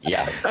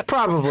 Yeah,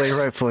 probably,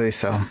 rightfully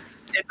so.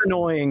 It's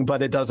annoying,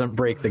 but it doesn't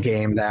break the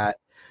game that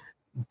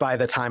by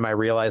the time I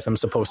realize I'm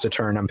supposed to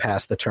turn, I'm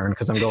past the turn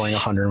because I'm going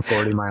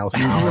 140 miles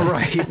an hour.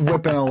 Right,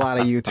 whipping a lot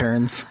of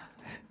U-turns.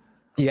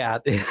 Yeah,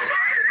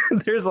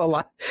 there's a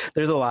lot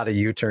of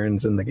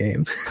U-turns in the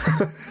game.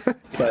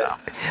 But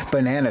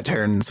banana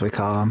turns, we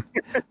call them.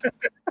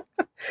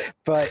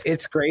 But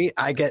it's great.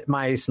 I get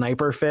my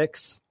sniper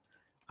fix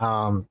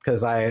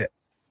because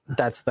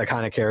that's the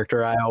kind of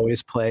character I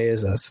always play,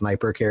 is a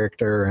sniper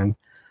character, and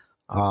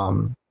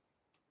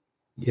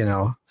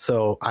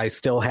so I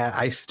still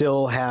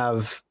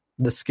have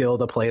the skill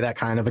to play that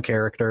kind of a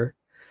character.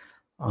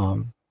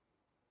 I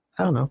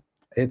don't know.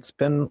 It's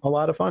been a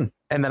lot of fun.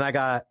 And then I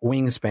got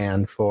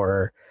Wingspan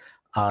for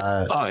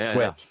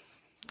Switch.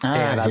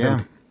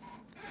 And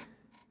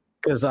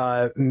because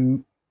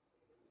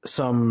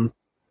some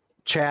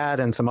Chad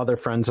and some other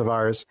friends of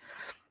ours,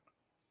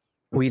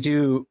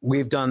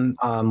 we've done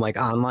like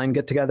online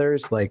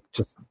get-togethers, like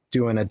just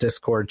doing a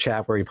Discord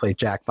chat where we play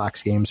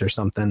Jackbox games or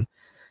something.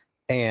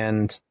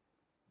 And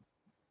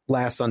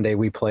last Sunday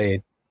we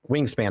played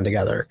Wingspan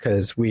together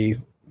because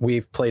we've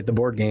played the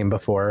board game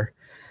before,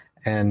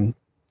 and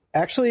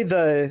actually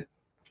the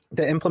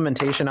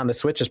implementation on the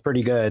Switch is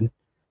pretty good.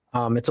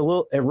 It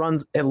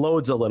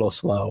loads a little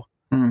slow,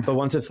 but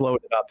once it's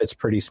loaded up, it's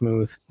pretty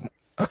smooth.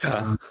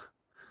 Okay.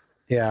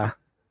 Yeah,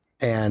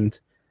 and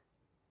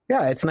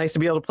yeah, it's nice to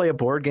be able to play a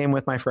board game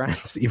with my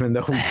friends, even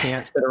though we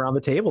can't sit around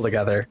the table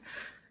together.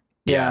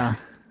 Yeah.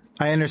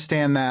 I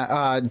understand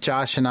that.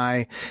 Josh and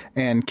I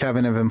and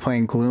Kevin have been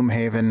playing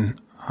Gloomhaven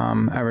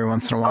every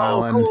once in a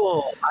while. Oh,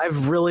 cool.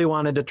 I've really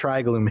wanted to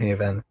try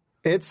Gloomhaven.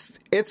 It's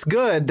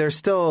good.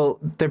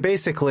 They're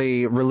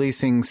basically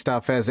releasing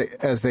stuff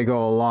as they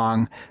go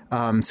along.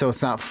 So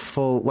it's not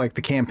full, like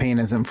the campaign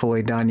isn't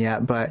fully done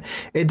yet, but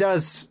it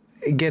does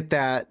get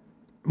that.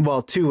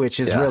 Well, two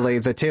itches, really,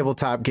 the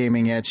tabletop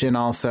gaming itch and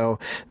also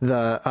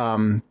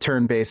the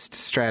turn-based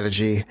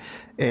strategy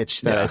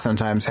itch that I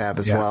sometimes have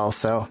as well.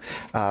 So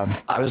I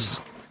was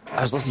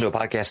listening to a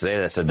podcast today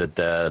that said that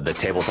the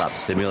tabletop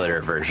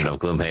simulator version of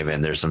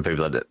Gloomhaven, there's some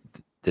people that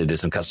did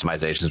some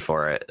customizations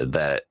for it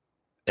that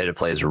it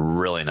plays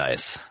really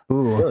nice.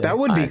 Ooh, really? That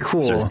would be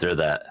cool. Just through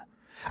that.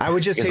 I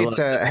would just hate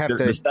to have to.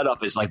 The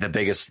setup is like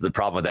the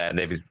problem with that,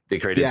 and they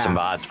created some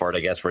mods for it, I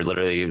guess, where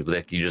literally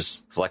like you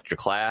just select your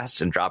class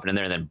and drop it in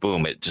there, and then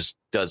boom, it just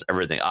does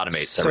everything,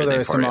 automates. So everything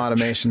there's some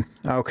automation.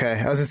 Okay,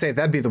 I was gonna say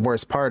that'd be the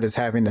worst part is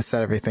having to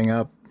set everything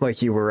up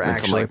like you were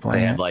actually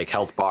playing. They had like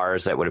health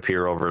bars that would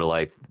appear over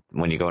like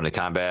when you go into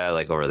combat,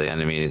 like over the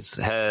enemy's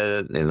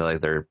head, and like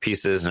their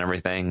pieces and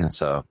everything.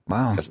 So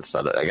wow, I guess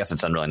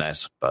it's done really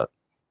nice, but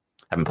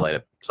I haven't played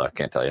it, so I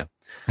can't tell you.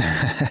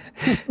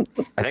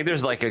 I think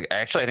there's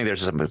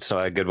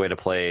a good way to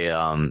play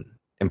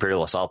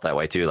Imperial Assault that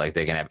way too. Like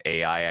they can have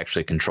AI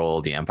actually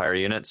control the Empire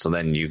unit, so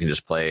then you can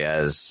just play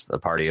as a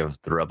party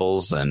of the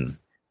rebels. And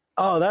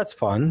oh, that's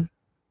fun.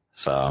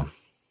 So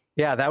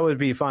yeah, that would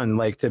be fun.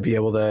 Like to be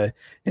able to,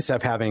 instead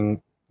of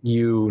having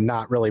you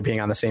not really being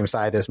on the same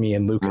side as me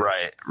and Lucas,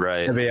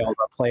 right, to be able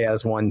to play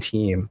as one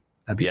team.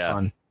 That'd be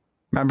fun.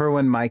 Remember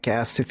when Mike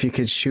asked if you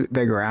could shoot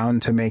the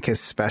ground to make his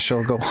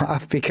special go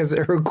off because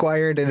it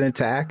required an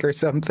attack or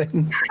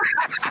something?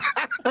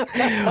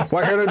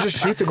 Why can't I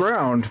just shoot the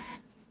ground?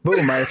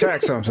 Boom, I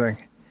attack something.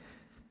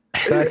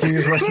 Then I can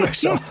use my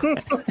special.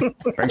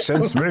 Makes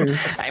sense to me.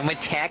 I'm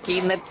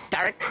attacking the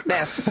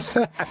darkness.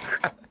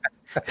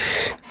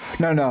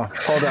 No,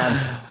 hold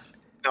on.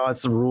 No,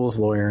 it's rules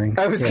lawyering.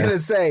 I was going to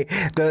say,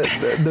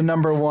 the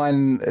number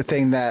one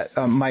thing that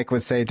Mike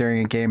would say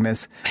during a game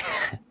is,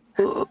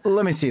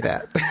 let me see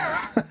that.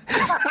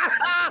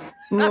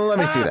 Let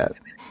me see that.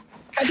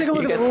 Can I take a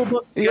look at the rule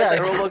book? Yeah.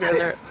 The rule book in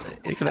there.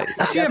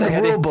 I see you have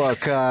the rule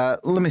book.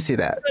 Let me see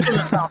that.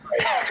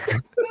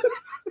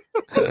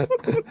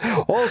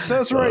 Well, it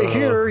says right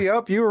here.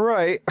 Yep, you were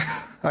right.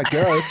 I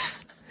guess.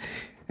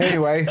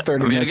 Anyway,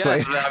 30 minutes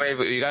later.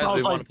 You guys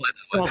want to play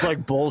this? Sounds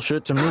like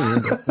bullshit to me.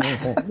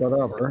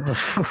 Whatever.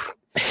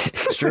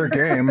 Sure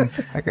game,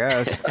 I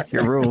guess.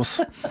 Your rules.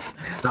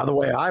 Not the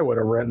way I would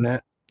have written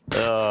it.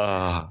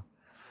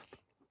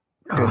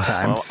 Good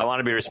times. Well, I want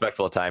to be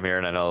respectful of time here,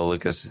 and I know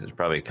Lucas is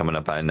probably coming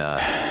up on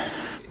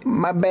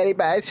my Betty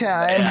Bye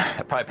time.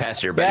 Yeah, probably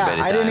past your Betty time.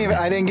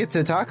 I didn't get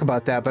to talk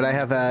about that, but I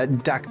have a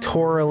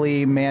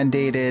doctorally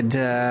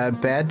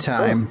mandated bed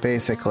time,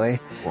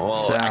 basically. Well,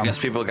 so, I guess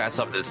people got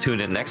something to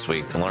tune in next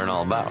week to learn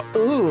all about.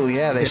 Ooh,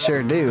 yeah, they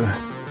sure do.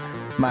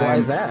 Why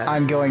is that?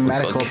 Ongoing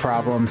medical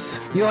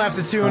problems. You'll have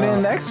to tune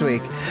in next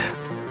week.